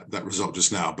compounded by that result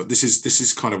just now, but this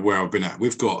is kind of where I've been at.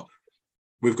 We've got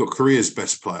Korea's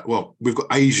best player. Well, we've got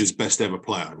Asia's best ever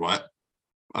player, right?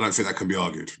 I don't think that can be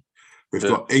argued. We've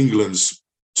got England's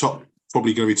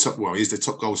probably going to be top. Well, he's the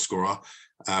top goal scorer,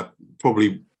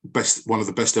 probably one of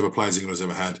the best ever players England's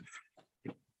ever had.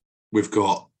 We've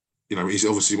got, he's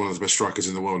obviously one of the best strikers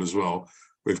in the world as well.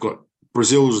 We've got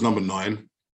Brazil's number 9,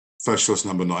 first choice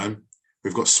number 9.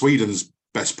 We've got Sweden's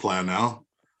best player now.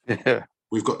 Yeah.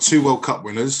 We've got 2 World Cup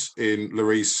winners in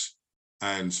Lloris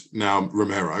and now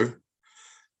Romero.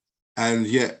 And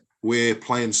yet we're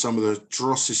playing some of the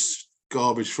drossest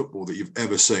garbage football that you've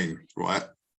ever seen, right?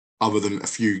 Other than a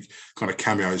few kind of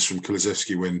cameos from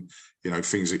Kulusevski when,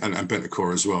 things, and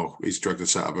Bentancur as well. He's dragged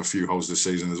us out of a few holes this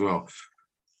season as well.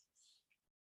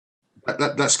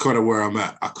 That's kind of where I'm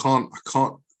at. I can't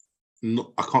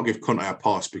give Conte a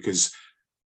pass because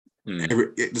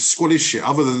the squad is shit.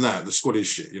 Other than that, the squad is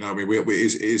shit.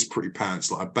 It is pretty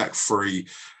pants. Like a back three,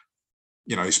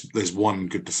 there's one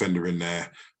good defender in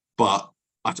there, but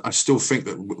I still think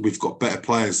that we've got better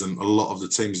players than a lot of the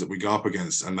teams that we go up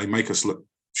against, and they make us look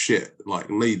shit. Like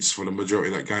Leeds for the majority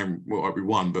of that game, well, we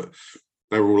won, but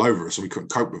they were all over us, and we couldn't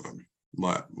cope with them.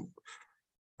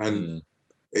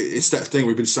 It's that thing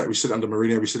we said it under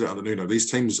Mourinho, we said it under Nuno.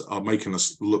 These teams are making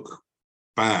us look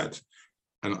bad.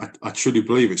 And I truly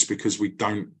believe it's because we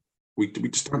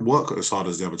just don't work as hard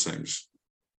as the other teams.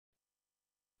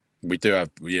 We do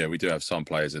have some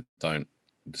players that don't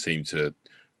seem to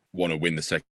want to win the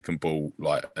second ball,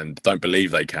 and don't believe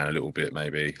they can a little bit.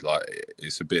 Maybe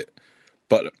it's a bit,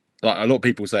 but like a lot of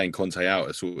people saying Conte out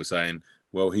are sort of saying,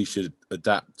 well, he should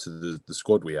adapt to the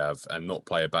squad we have and not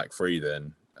play a back three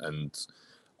then. And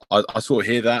I sort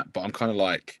of hear that, but I'm kind of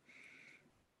like,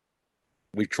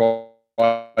 we've tried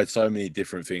so many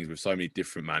different things with so many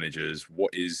different managers.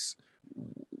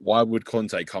 Why would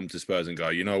Conte come to Spurs and go,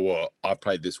 you know what, I've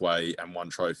played this way and won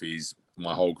trophies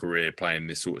my whole career playing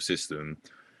this sort of system.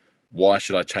 Why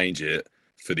should I change it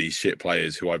for these shit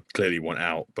players who I clearly want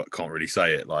out but can't really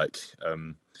say it?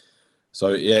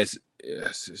 So yeah,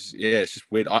 it's just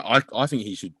weird. I think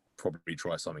he should probably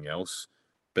try something else,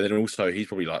 but then also he's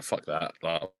probably like, fuck that.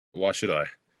 Like, why should I?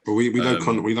 But we know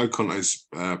Conte's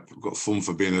got form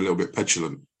for being a little bit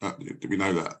petulant. We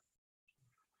know that.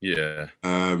 Yeah.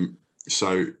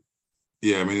 So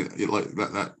yeah, like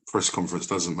that press conference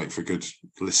doesn't make for good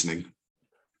listening.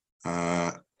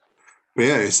 But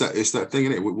yeah, it's that thing,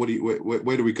 isn't it?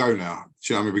 Where do we go now?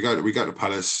 Do you know what I mean? We go to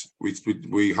Palace,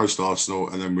 we host Arsenal,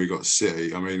 and then we got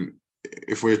City. I mean,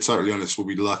 if we're totally honest, we'll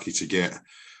be lucky to get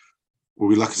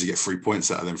 3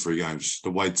 points out of them 3 games.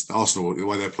 The way Arsenal, the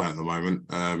way they're playing at the moment,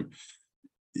 I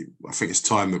think it's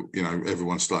time that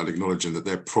everyone started acknowledging that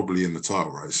they're probably in the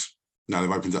title race. Now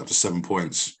they've opened up to 7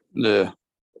 points. Yeah.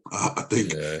 I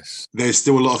think Yes. there's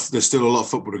still a lot of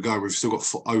football to go. We've still got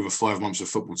over 5 months of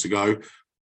football to go.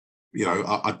 You know,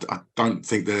 I don't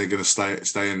think they're going to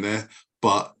stay in there,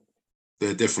 but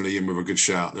they're definitely in with a good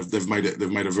shout. They've made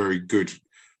a very good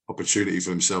opportunity for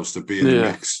themselves to be in the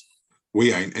mix.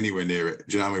 We ain't anywhere near it.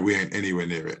 Do you know what I mean? We ain't anywhere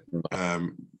near it.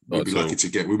 We'd be lucky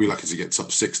to get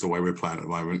top 6 the way we're playing at the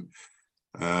moment.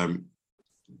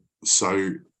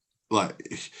 So, like,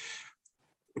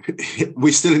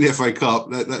 we're still in the FA Cup.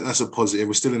 That's a positive.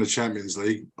 We're still in the Champions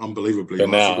League, unbelievably. But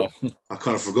now, I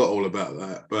kind of forgot all about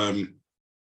that.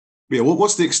 Yeah,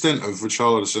 what's the extent of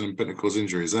Richarlison and Bentancur's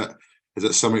injury? Is that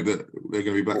something that they're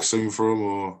going to be back soon for him,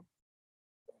 or?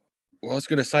 Well, I was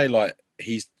going to say, like,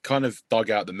 he's kind of dug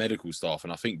out the medical staff,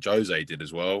 and I think Jose did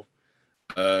as well.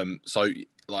 So,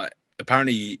 like,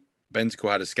 apparently Bentancur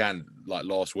had a scan like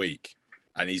last week,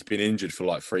 and he's been injured for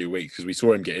like 3 weeks because we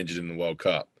saw him get injured in the World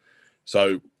Cup.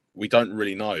 So we don't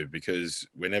really know because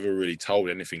we're never really told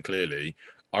anything clearly.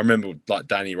 I remember like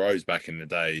Danny Rose back in the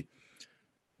day,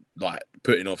 like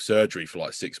putting off surgery for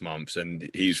like 6 months, and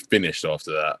he's finished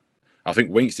after that. I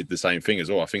think Winks did the same thing as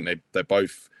well. I think they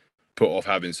both put off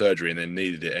having surgery and then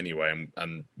needed it anyway,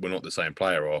 and we're not the same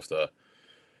player after.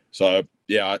 So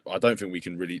yeah, I don't think we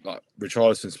can really, like,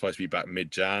 Richarlison's supposed to be back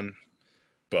mid-Jan,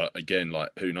 but again, like,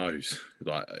 who knows?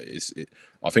 Like,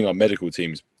 I think our medical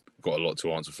team's got a lot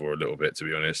to answer for a little bit, to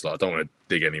be honest. Like, I don't want to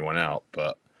dig anyone out,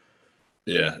 but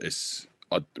yeah,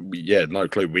 no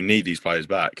clue. We need these players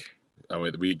back. I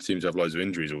mean, we seem to have loads of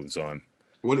injuries all the time.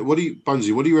 What do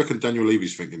you reckon Daniel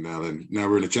Levy's thinking now? Then now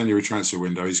we're in a January transfer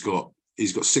window. He's got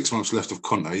 6 months left of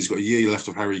Conte. He's got a year left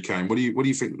of Harry Kane. What do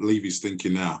you think Levy's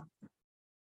thinking now?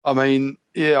 I mean,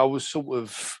 yeah, I was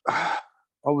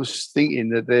thinking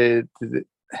that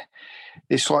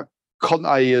it's like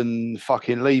Conte and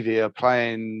fucking Levy are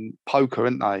playing poker,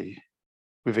 aren't they,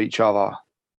 with each other?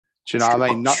 Do you know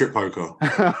what I mean? Strip poker.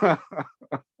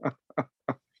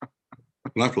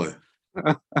 No play.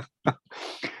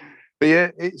 But yeah,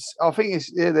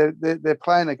 they're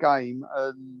playing a game,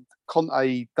 and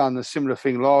Conte done a similar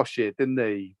thing last year, didn't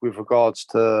he, with regards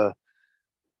to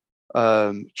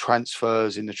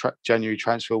transfers in the January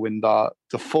transfer window.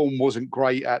 The form wasn't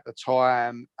great at the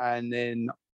time, and then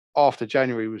after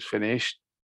January was finished,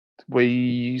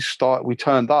 we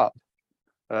turned up.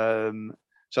 So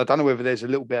I don't know whether there's a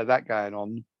little bit of that going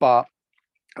on, but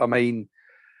I mean,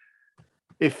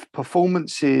 if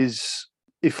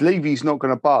Levy's not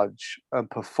going to budge and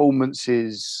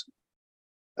performances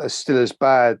are still as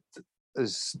bad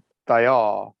as they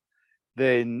are,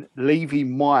 then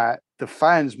the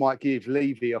fans might give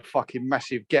Levy a fucking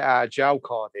massive get out of jail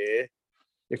card here.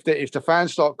 If the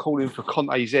fans start calling for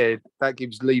Conte's head, that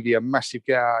gives Levy a massive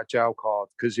get out of jail card,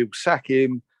 because he'll sack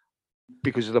him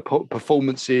because of the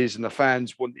performances and the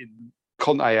fans wanting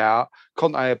Conte out.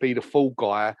 Conte will be the fall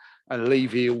guy, and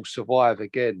Levy will survive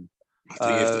again.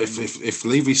 I think if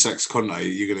Levy sacks Conte,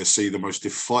 you're going to see the most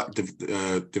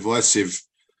divisive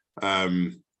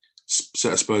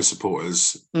set of Spurs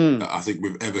supporters I think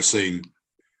we've ever seen.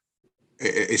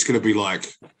 It's going to be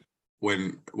like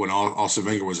when Arsene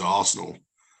Wenger was at Arsenal.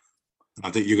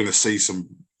 I think you're going to see some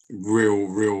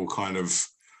real kind of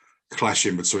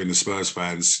clashing between the Spurs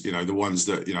fans. You know, the ones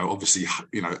that, you know, obviously,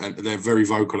 you know, and they're very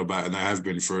vocal about it, and they have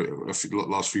been for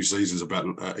last few seasons about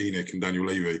ENIC and Daniel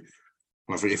Levy.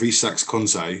 And I think if he sacks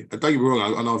Conte, and don't get me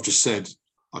wrong, I know I've just said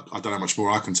I don't know how much more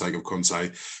I can take of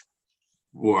Conte.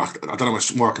 Well, I don't know how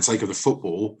much more I can take of the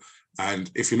football. And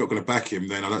if you're not going to back him,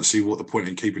 then I don't see what the point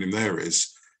in keeping him there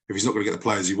is. If he's not going to get the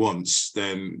players he wants,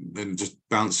 then just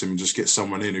bounce him and just get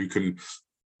someone in who can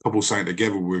cobble something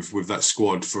together with that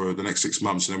squad for the next 6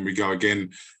 months, and then we go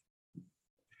again.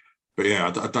 But yeah,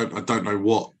 I don't know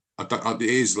what. It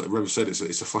is, like Rev said,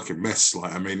 it's a fucking mess.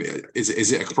 Like, I mean, is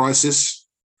it a crisis?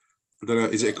 I don't know.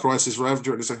 Is it a crisis, Rev?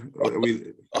 Do you say?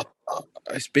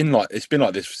 It's been like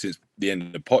this since the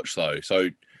end of Poch, though. So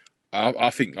I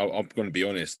think I'm going to be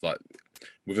honest. Like,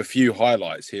 with a few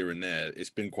highlights here and there, it's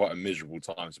been quite a miserable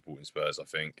time supporting Spurs. I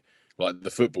think, like,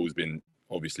 the football's been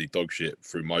obviously dog shit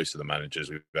through most of the managers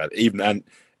we've had, even at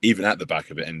the back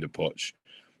of it, end of Poch.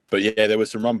 But yeah, there were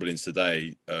some rumblings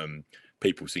today.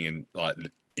 People singing like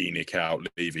ENIC out,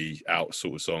 Levy out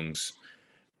sort of songs.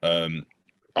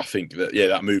 I think that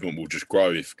that movement will just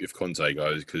grow if Conte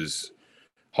goes, because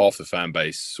half the fan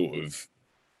base sort of,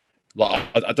 like,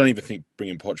 I don't even think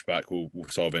bringing Poch back will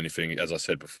solve anything, as I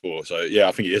said before. So yeah,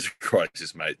 I think it is a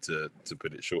crisis, mate, to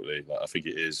put it shortly. Like, I think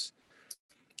it is.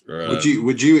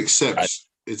 Would you accept?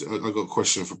 I've got a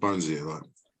question for Bonesy here. Like,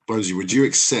 Bonesy, would you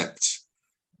accept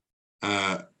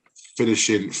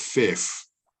finishing 5th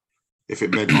if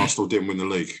it meant Arsenal didn't win the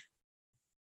league?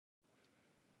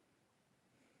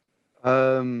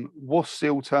 What's the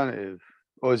alternative,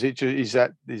 or is it just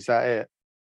is that it?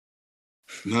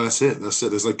 No, that's it. That's it.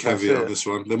 There's no caveat on it. this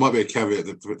one. There might be a caveat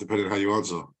depending on how you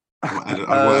answer. I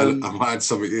might I might add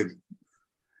something in.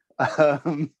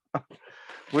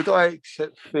 Would I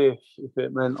accept fifth if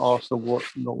it meant Arsenal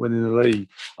not winning the league?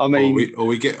 I mean, or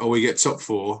we get top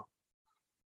four,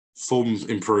 form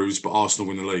improves, but Arsenal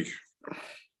win the league.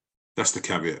 That's the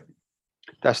caveat.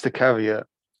 That's the caveat.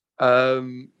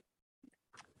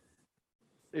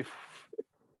 If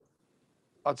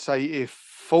I'd say if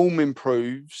form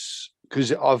improves,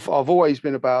 because I've always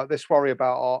been about let's worry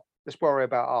about us.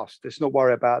 Let's not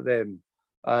worry about them.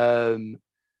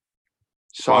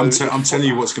 So I'm telling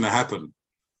you what's going to happen.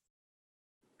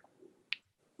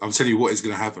 I'm telling you what is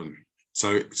going to happen.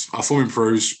 So our form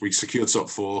improves, we secure top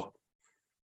four,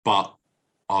 but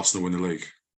Arsenal win the league.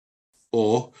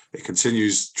 Or it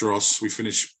continues dross, we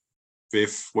finish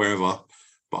fifth, wherever,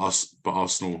 but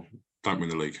Arsenal don't win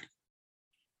the league.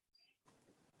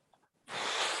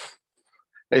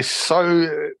 There's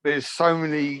so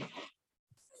many.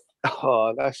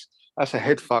 Oh, that's a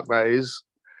head fuck. That is,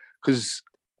 because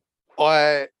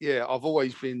I've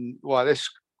always been let's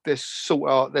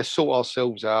sort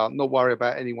ourselves out, not worry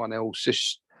about anyone else.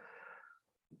 Just,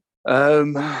 I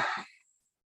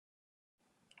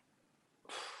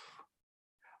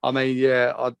mean,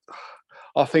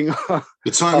 I think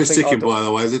the time is ticking. By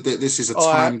the way, this is a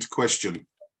timed question.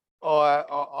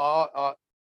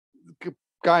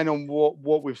 Going on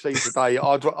what we've seen today,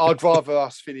 I'd rather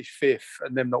us finish fifth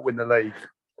and them not win the league.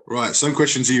 Right, same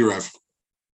question to you, Rav.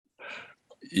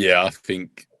 Yeah, I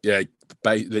think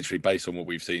literally based on what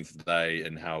we've seen today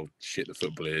and how shit the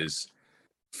football is,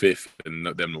 fifth and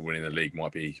them not winning the league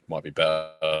might be better.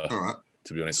 All right.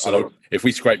 To be honest, so, if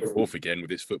we scrape fourth again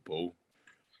with this football,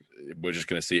 we're just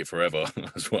going to see it forever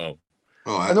as well.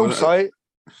 All right. And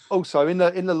also in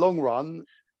the long run,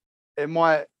 it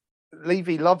might.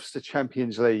 Levy loves the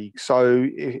Champions League, so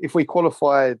if we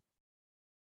qualified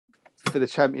for the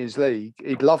Champions League,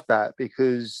 he'd love that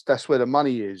because that's where the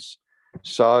money is.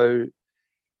 So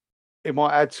it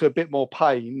might add to a bit more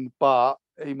pain, but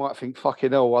he might think,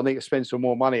 "Fucking hell, I need to spend some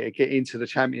more money to get into the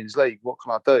Champions League. What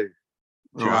can I do?"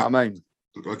 Do you know what I mean?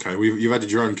 Okay, you've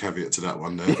added your own caveat to that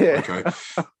one there. Yeah. Okay.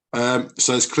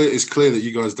 So it's clear that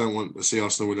you guys don't want to see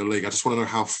Arsenal win the league. I just want to know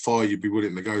how far you'd be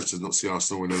willing to go to not see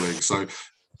Arsenal win the league. So,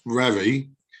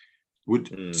 Ravi,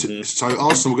 so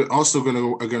Arsenal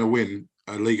are going to win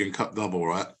a league and cup double,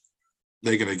 right?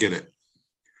 They're going to get it.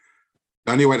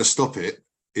 The only way to stop it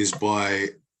is by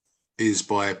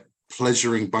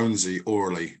pleasuring Bonesy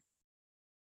orally.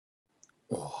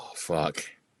 Oh fuck!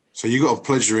 So you got to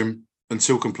pleasure him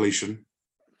until completion,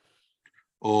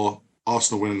 or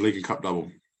Arsenal win a league and cup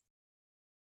double.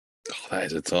 Oh, that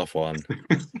is a tough one.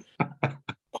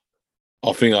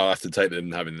 I think I'll have to take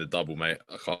them having the double, mate.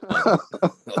 I can't.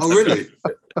 Oh, really?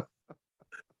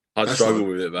 I struggle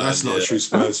with it, man. That's not a true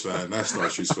Spurs fan. That's not a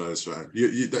true Spurs fan.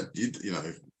 You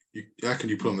how can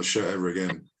you put on the shirt ever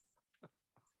again?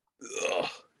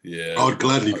 Yeah. I would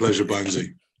gladly pleasure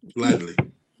Bonesy. Gladly.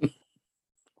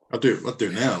 I'd do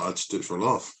it now. I'd just do it for a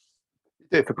laugh.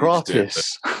 Do it for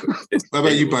gratis. How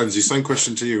about you, Bonesy? Same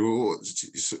question to you.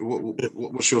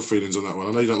 What's your feelings on that one?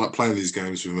 I know you don't like playing these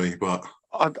games with me, but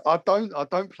I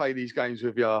don't play these games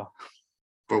with you.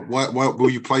 But why will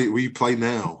you play? Will you play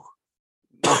now?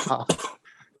 So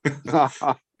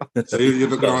you're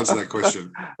not going to answer that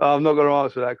question. I'm not going to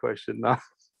answer that question. No.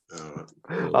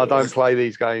 I don't play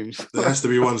these games. There has to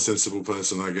be one sensible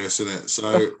person, I guess, isn't it?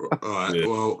 So, all right. Yeah.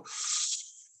 Well,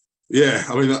 yeah.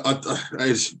 I mean,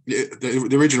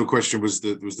 the original question was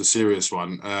the serious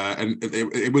one, and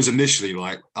it was initially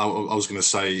like I was going to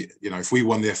say, if we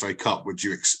won the FA Cup, would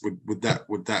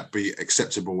that be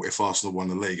acceptable if Arsenal won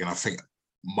the league? And I think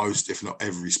most, if not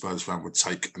every, Spurs fan would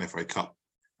take an FA Cup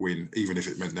win, even if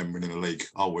it meant them winning the league.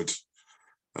 I would.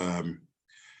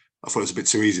 I thought it was a bit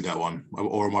too easy, that one,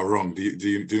 or am I wrong? Do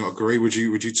you not agree? Would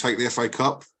you take the FA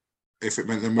Cup if it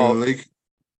meant them winning the league?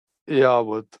 Yeah, I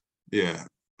would. Yeah,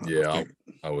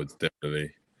 I would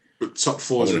definitely. But top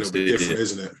four is a little bit different,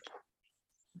 isn't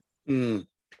it?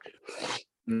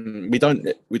 We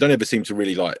don't ever seem to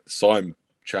really sign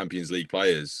Champions League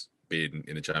players being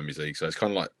in the Champions League, so it's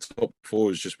kind of like top four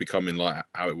is just becoming like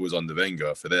how it was under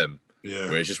Wenger for them. Yeah,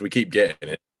 where it's just we keep getting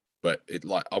it, but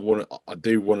I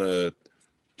do want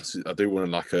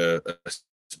like a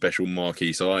special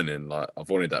marquee signing. Like I've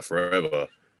wanted that forever,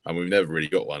 and we've never really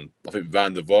got one. I think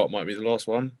Van der Vaart might be the last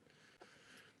one.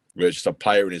 Where it's just a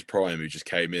player in his prime who just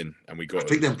came in, and we got. I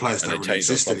think them players don't really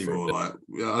exist anymore. Like,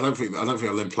 I don't think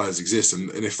them players exist, and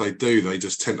if they do, they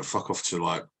just tend to fuck off to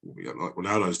like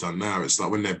Ronaldo's done now. It's like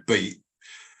when they're beat,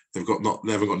 they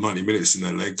haven't got 90 minutes in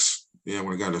their legs. Yeah, I'm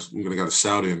going to go to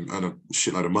Saudi and earn a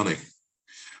shitload of money,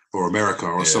 or America,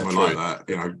 or something like that.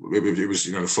 You know, it was,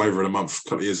 you know, the flavour of the month a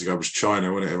couple of years ago was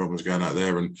China, when everyone was going out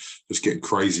there and just getting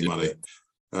crazy money.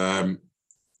 But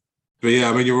yeah,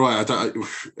 I mean, you're right.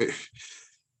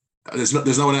 There's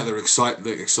no one out there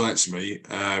that excites me.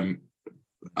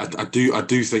 I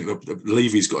do think that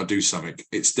Levy's got to do something.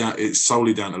 It's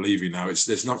solely down to Levy now. I don't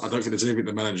think there's anything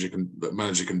the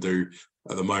manager can do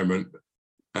at the moment,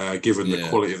 given the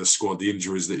quality of the squad, the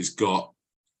injuries that he's got,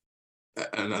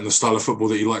 and the style of football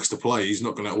that he likes to play. He's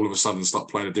not going to all of a sudden start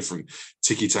playing a different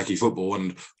ticky-tacky football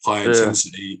and high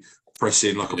intensity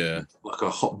pressing like a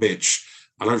hot bitch.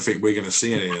 I don't think we're going to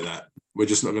see any of that. We're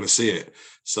just not going to see it.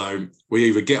 So we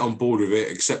either get on board with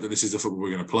it, accept that this is the football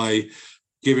we're going to play,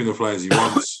 give him the players he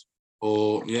wants,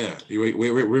 or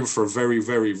we're in for a very,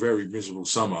 very, very miserable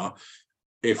summer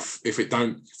if it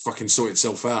don't fucking sort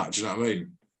itself out. Do you know what I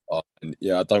mean?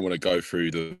 I don't want to go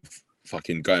through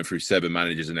going through 7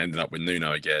 managers and ending up with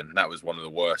Nuno again. That was one of the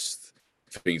worst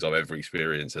things I've ever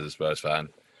experienced as a Spurs fan.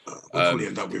 We'll probably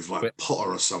end up with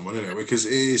Potter or someone, innit? Because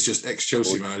it is just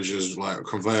ex-Chelsea managers, like a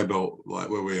conveyor belt, like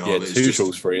where we are. Yeah,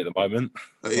 Tuchel's free at the moment.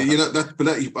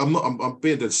 I'm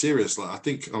being dead serious. Like, I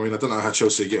don't know how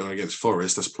Chelsea are getting on against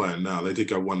Forest. That's playing now. They did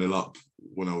go 1-0 up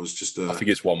when I was just. I think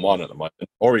it's 1-1 at the moment.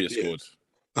 Aurier scored.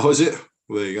 Oh, is it?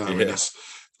 Well, there you go. I mean, that's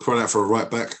crying out for a right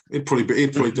back. He'd probably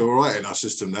do all right in our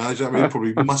system now. Do you know what I mean? He'd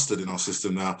probably mustard in our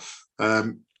system now.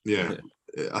 I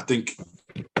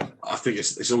think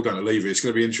it's all going to leave it. It's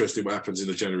going to be interesting what happens in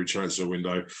the January transfer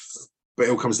window, but it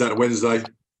all comes down to Wednesday.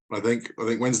 I think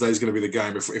Wednesday is going to be the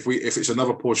game. If it's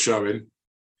another poor showing,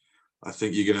 I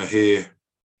think you're going to hear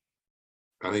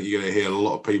a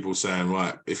lot of people saying,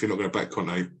 right, if you're not going to back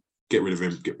Conte, get rid of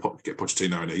him, get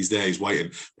Pochettino in there. He's there, he's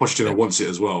waiting. Pochettino wants it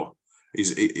as well.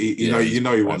 He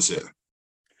wants it.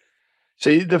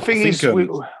 See, the thing is, go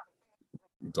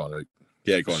on.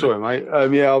 Yeah, go on. Sorry, mate.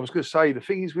 I was going to say, the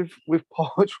thing is with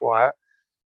Poch, right,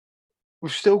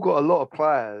 we've still got a lot of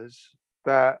players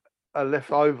that are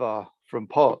left over from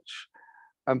Poch.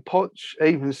 And Poch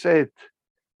even said,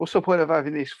 what's the point of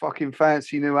having this fucking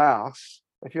fancy new house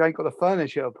if you ain't got the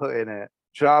furniture to put in it?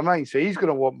 Do you know what I mean? So he's going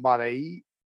to want money.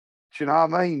 Do you know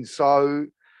what I mean? So...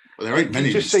 Well, there ain't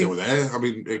many still there. I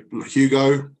mean,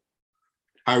 Hugo,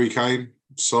 Harry Kane,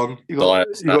 Son. You got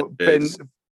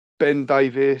Ben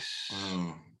Davis.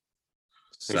 Oh.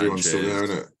 Everyone's still there,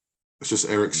 isn't it? It's just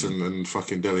Ericsson and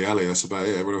fucking Dele Alli. That's about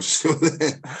it. Everyone else is still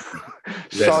there.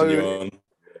 So,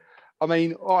 I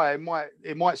mean,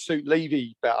 it might suit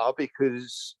Levy better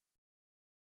because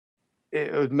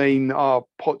it would mean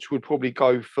Poch would probably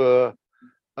go for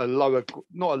not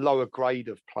a lower grade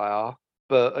of player,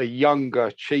 but a younger,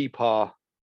 cheaper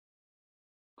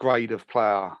grade of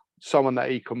player. Someone that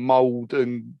he can mould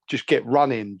and just get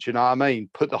running. Do you know what I mean?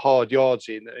 Put the hard yards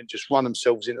in and just run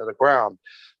themselves into the ground.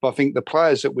 But I think the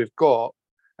players that we've got,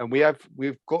 and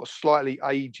we've got a slightly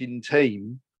aging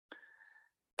team,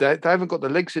 they haven't got the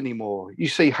legs anymore. You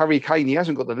see Harry Kane, he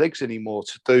hasn't got the legs anymore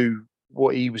to do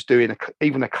what he was doing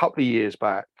even a couple of years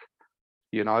back,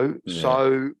 you know? Yeah.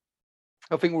 So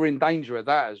I think we're in danger of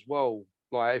that as well.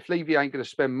 Like, if Levy ain't going to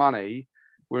spend money,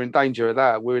 we're in danger of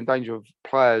that. We're in danger of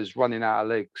players running out of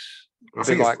legs. I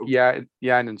think like Jan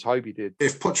and Toby did.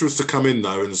 If Poch was to come in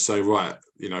though and say, right,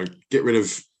 you know, get rid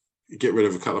of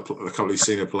a couple of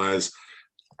senior players,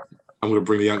 I'm going to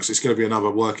bring the youngsters. It's going to be another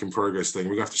work in progress thing.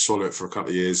 We're going to have to swallow it for a couple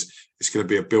of years. It's going to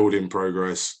be a build in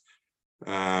progress.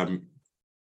 The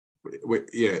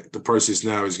process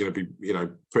now is going to be, you know,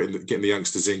 getting the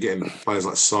youngsters in, getting players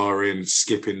like Sarr in,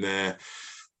 Skip in there.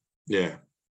 Yeah.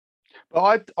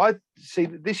 But I see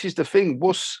that this is the thing.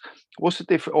 What's the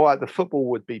difference? All right, the football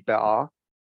would be better,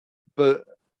 but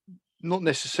not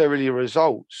necessarily a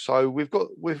result. So we've got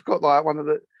like one of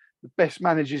the best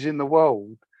managers in the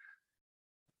world.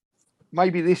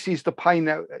 Maybe this is the pain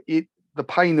of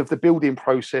the building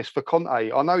process for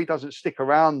Conte. I know he doesn't stick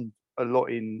around a lot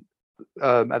in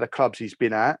at the clubs he's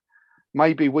been at.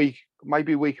 Maybe we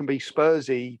can be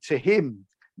Spursy to him.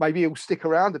 Maybe he'll stick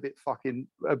around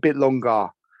a bit longer.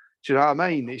 Do you know what I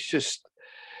mean? It's just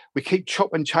we keep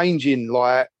chop and changing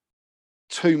like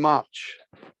too much.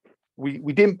 We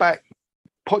didn't back.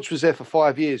 Poch was there for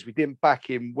 5 years. We didn't back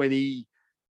him when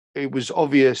it was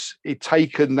obvious he'd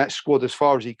taken that squad as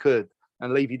far as he could,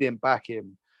 and Levy didn't back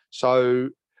him. So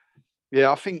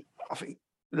yeah, I think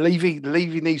Levy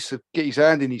needs to get his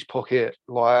hand in his pocket,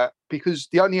 like, because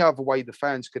the only other way the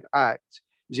fans could act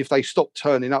is if they stopped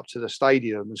turning up to the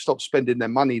stadium and stopped spending their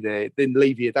money there. Then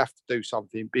Levy would have to do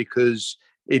something because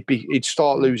he'd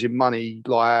start losing money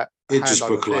like He'd just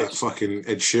book like fucking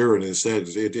Ed Sheeran instead.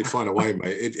 He'd find a way,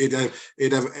 mate. He'd have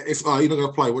if you're not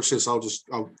gonna play, watch this.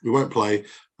 We won't play,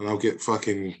 and I'll get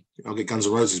Guns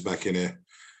N' Roses back in here,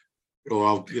 or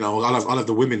I'll have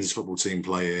the women's football team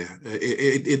play here.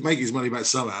 It'd make his money back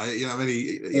somehow. You know, I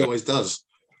mean, he always does.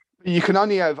 You can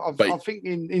only have. I think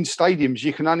in stadiums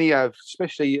you can only have,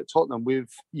 especially at Tottenham,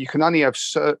 you can only have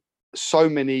so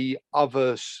many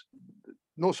others.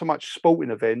 Not so much sporting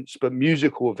events, but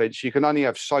musical events. You can only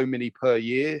have so many per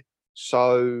year.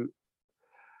 So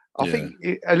I think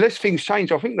unless things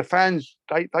change, I think the fans,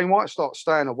 they might start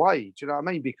staying away. Do you know what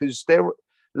I mean? Because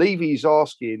Levy's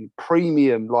asking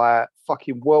premium, like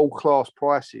fucking world-class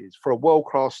prices for a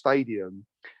world-class stadium.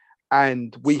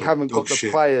 And we haven't got the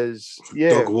players.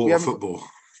 Dog water football.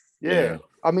 Yeah.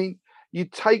 I mean, you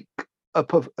take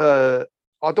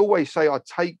I'd always say I'd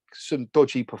take some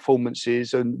dodgy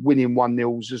performances and winning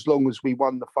 1-0s as long as we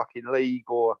won the fucking league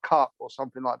or a cup or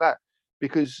something like that.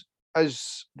 Because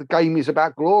as the game is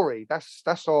about glory, that's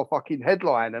our fucking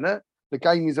headline, isn't it? The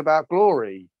game is about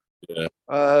glory. Yeah.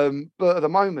 But at the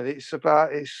moment,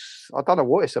 I don't know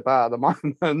what it's about at the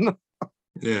moment.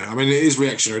 Yeah, I mean, it is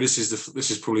reactionary. This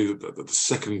is probably the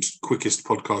second quickest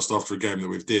podcast after a game that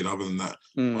we've did, other than that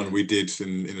one we did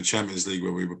in the Champions League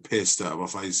where we were pissed out of our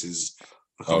faces.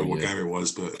 I can't remember what game it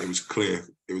was, but it was clear,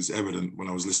 it was evident when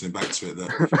I was listening back to it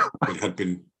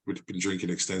that we'd been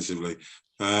drinking extensively.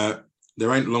 There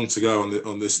ain't long to go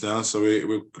on this now, so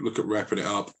we'll look at wrapping it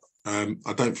up. I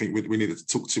don't think we need to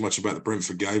talk too much about the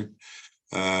Brentford game.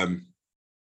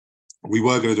 We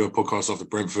were going to do a podcast after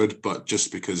Brentford, but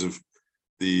just because of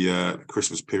the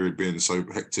Christmas period being so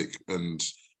hectic and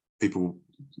people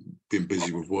being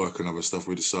busy with work and other stuff,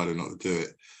 we decided not to do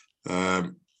it.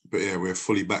 But yeah, we're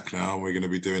fully back now, and we're going to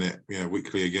be doing it,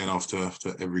 weekly again after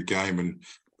every game, and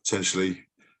potentially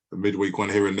a midweek one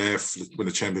here and there when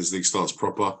the Champions League starts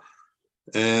proper.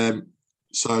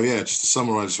 So yeah, just to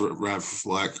summarise, Rav,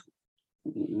 like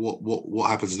what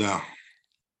happens now?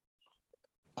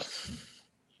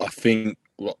 I think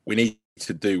we need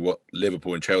to do what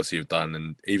Liverpool and Chelsea have done,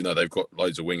 and even though they've got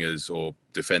loads of wingers or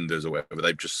defenders or whatever,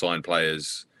 they've just signed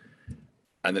players,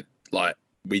 and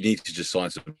we need to just sign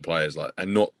some players,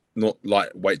 and not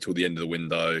wait till the end of the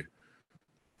window.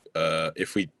 And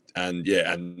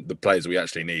the players we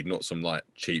actually need, not some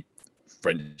cheap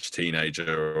French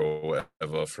teenager or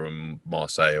whatever from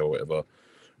Marseille or whatever.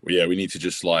 Yeah, we need to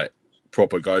just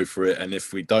proper go for it. And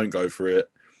if we don't go for it,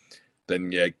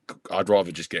 then I'd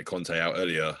rather just get Conte out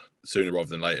earlier, sooner rather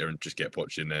than later, and just get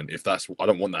Poch in. And I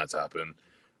don't want that to happen,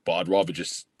 but I'd rather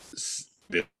just.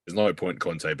 There's no point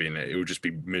Conte being there. It will just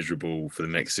be miserable for the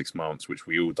next 6 months, which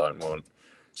we all don't want.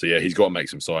 So yeah, he's got to make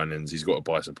some signings. He's got to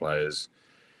buy some players.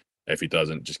 If he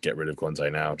doesn't, just get rid of Conte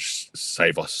now. Just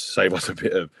save us a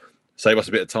bit of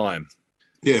time.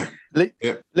 Yeah.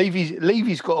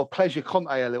 Levy's got to pleasure Conte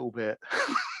a little bit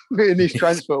in his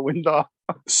transfer window.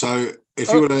 So if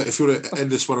you want to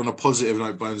end this one on a positive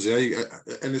note, Bonesy,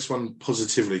 end this one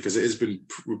positively, because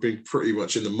we've been pretty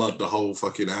much in the mud the whole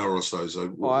fucking hour or so.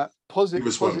 So all right,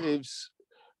 positives.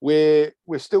 We're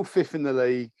still fifth in the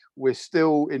league. We're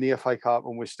still in the FA Cup,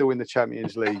 and we're still in the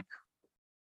Champions League.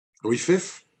 Are we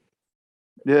fifth?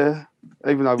 Yeah,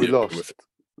 even though we lost,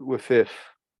 we're fifth.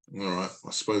 All right,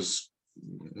 I suppose.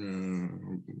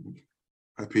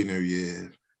 Happy New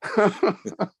Year.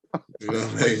 You know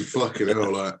what I mean? Fucking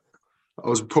hell, I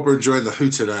was proper enjoying the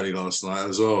hootenanny last night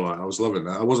as well. I was loving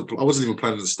that. I wasn't even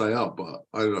planning to stay up, but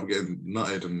I ended up getting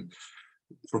nutted, and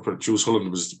proper Jules Holland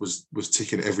was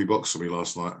ticking every box for me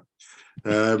last night.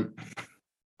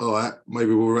 All right,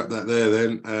 maybe we'll wrap that there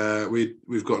then.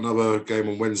 We've got another game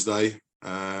on Wednesday,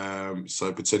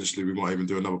 so potentially we might even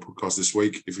do another podcast this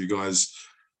week if you guys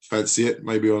fancy it.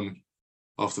 Maybe on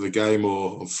after the game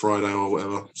or on Friday or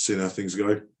whatever. Seeing how things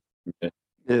go.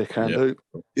 Yeah, can do.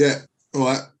 Yeah. All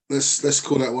right. Let's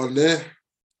call that one there.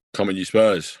 Come on, you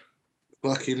Spurs.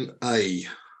 Fucking A.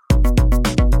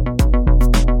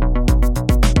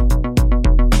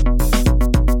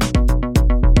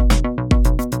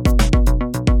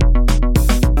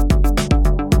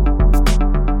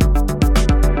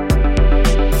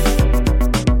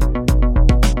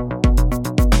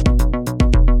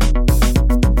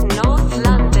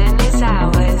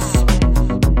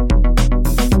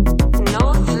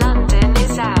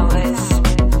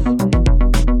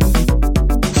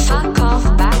 Fuck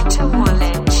off back to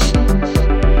Woolwich.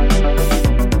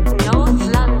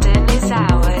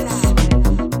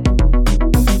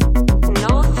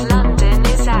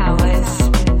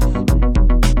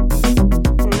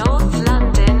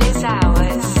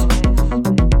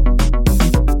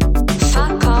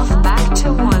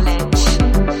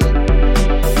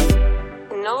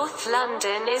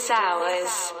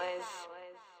 hours.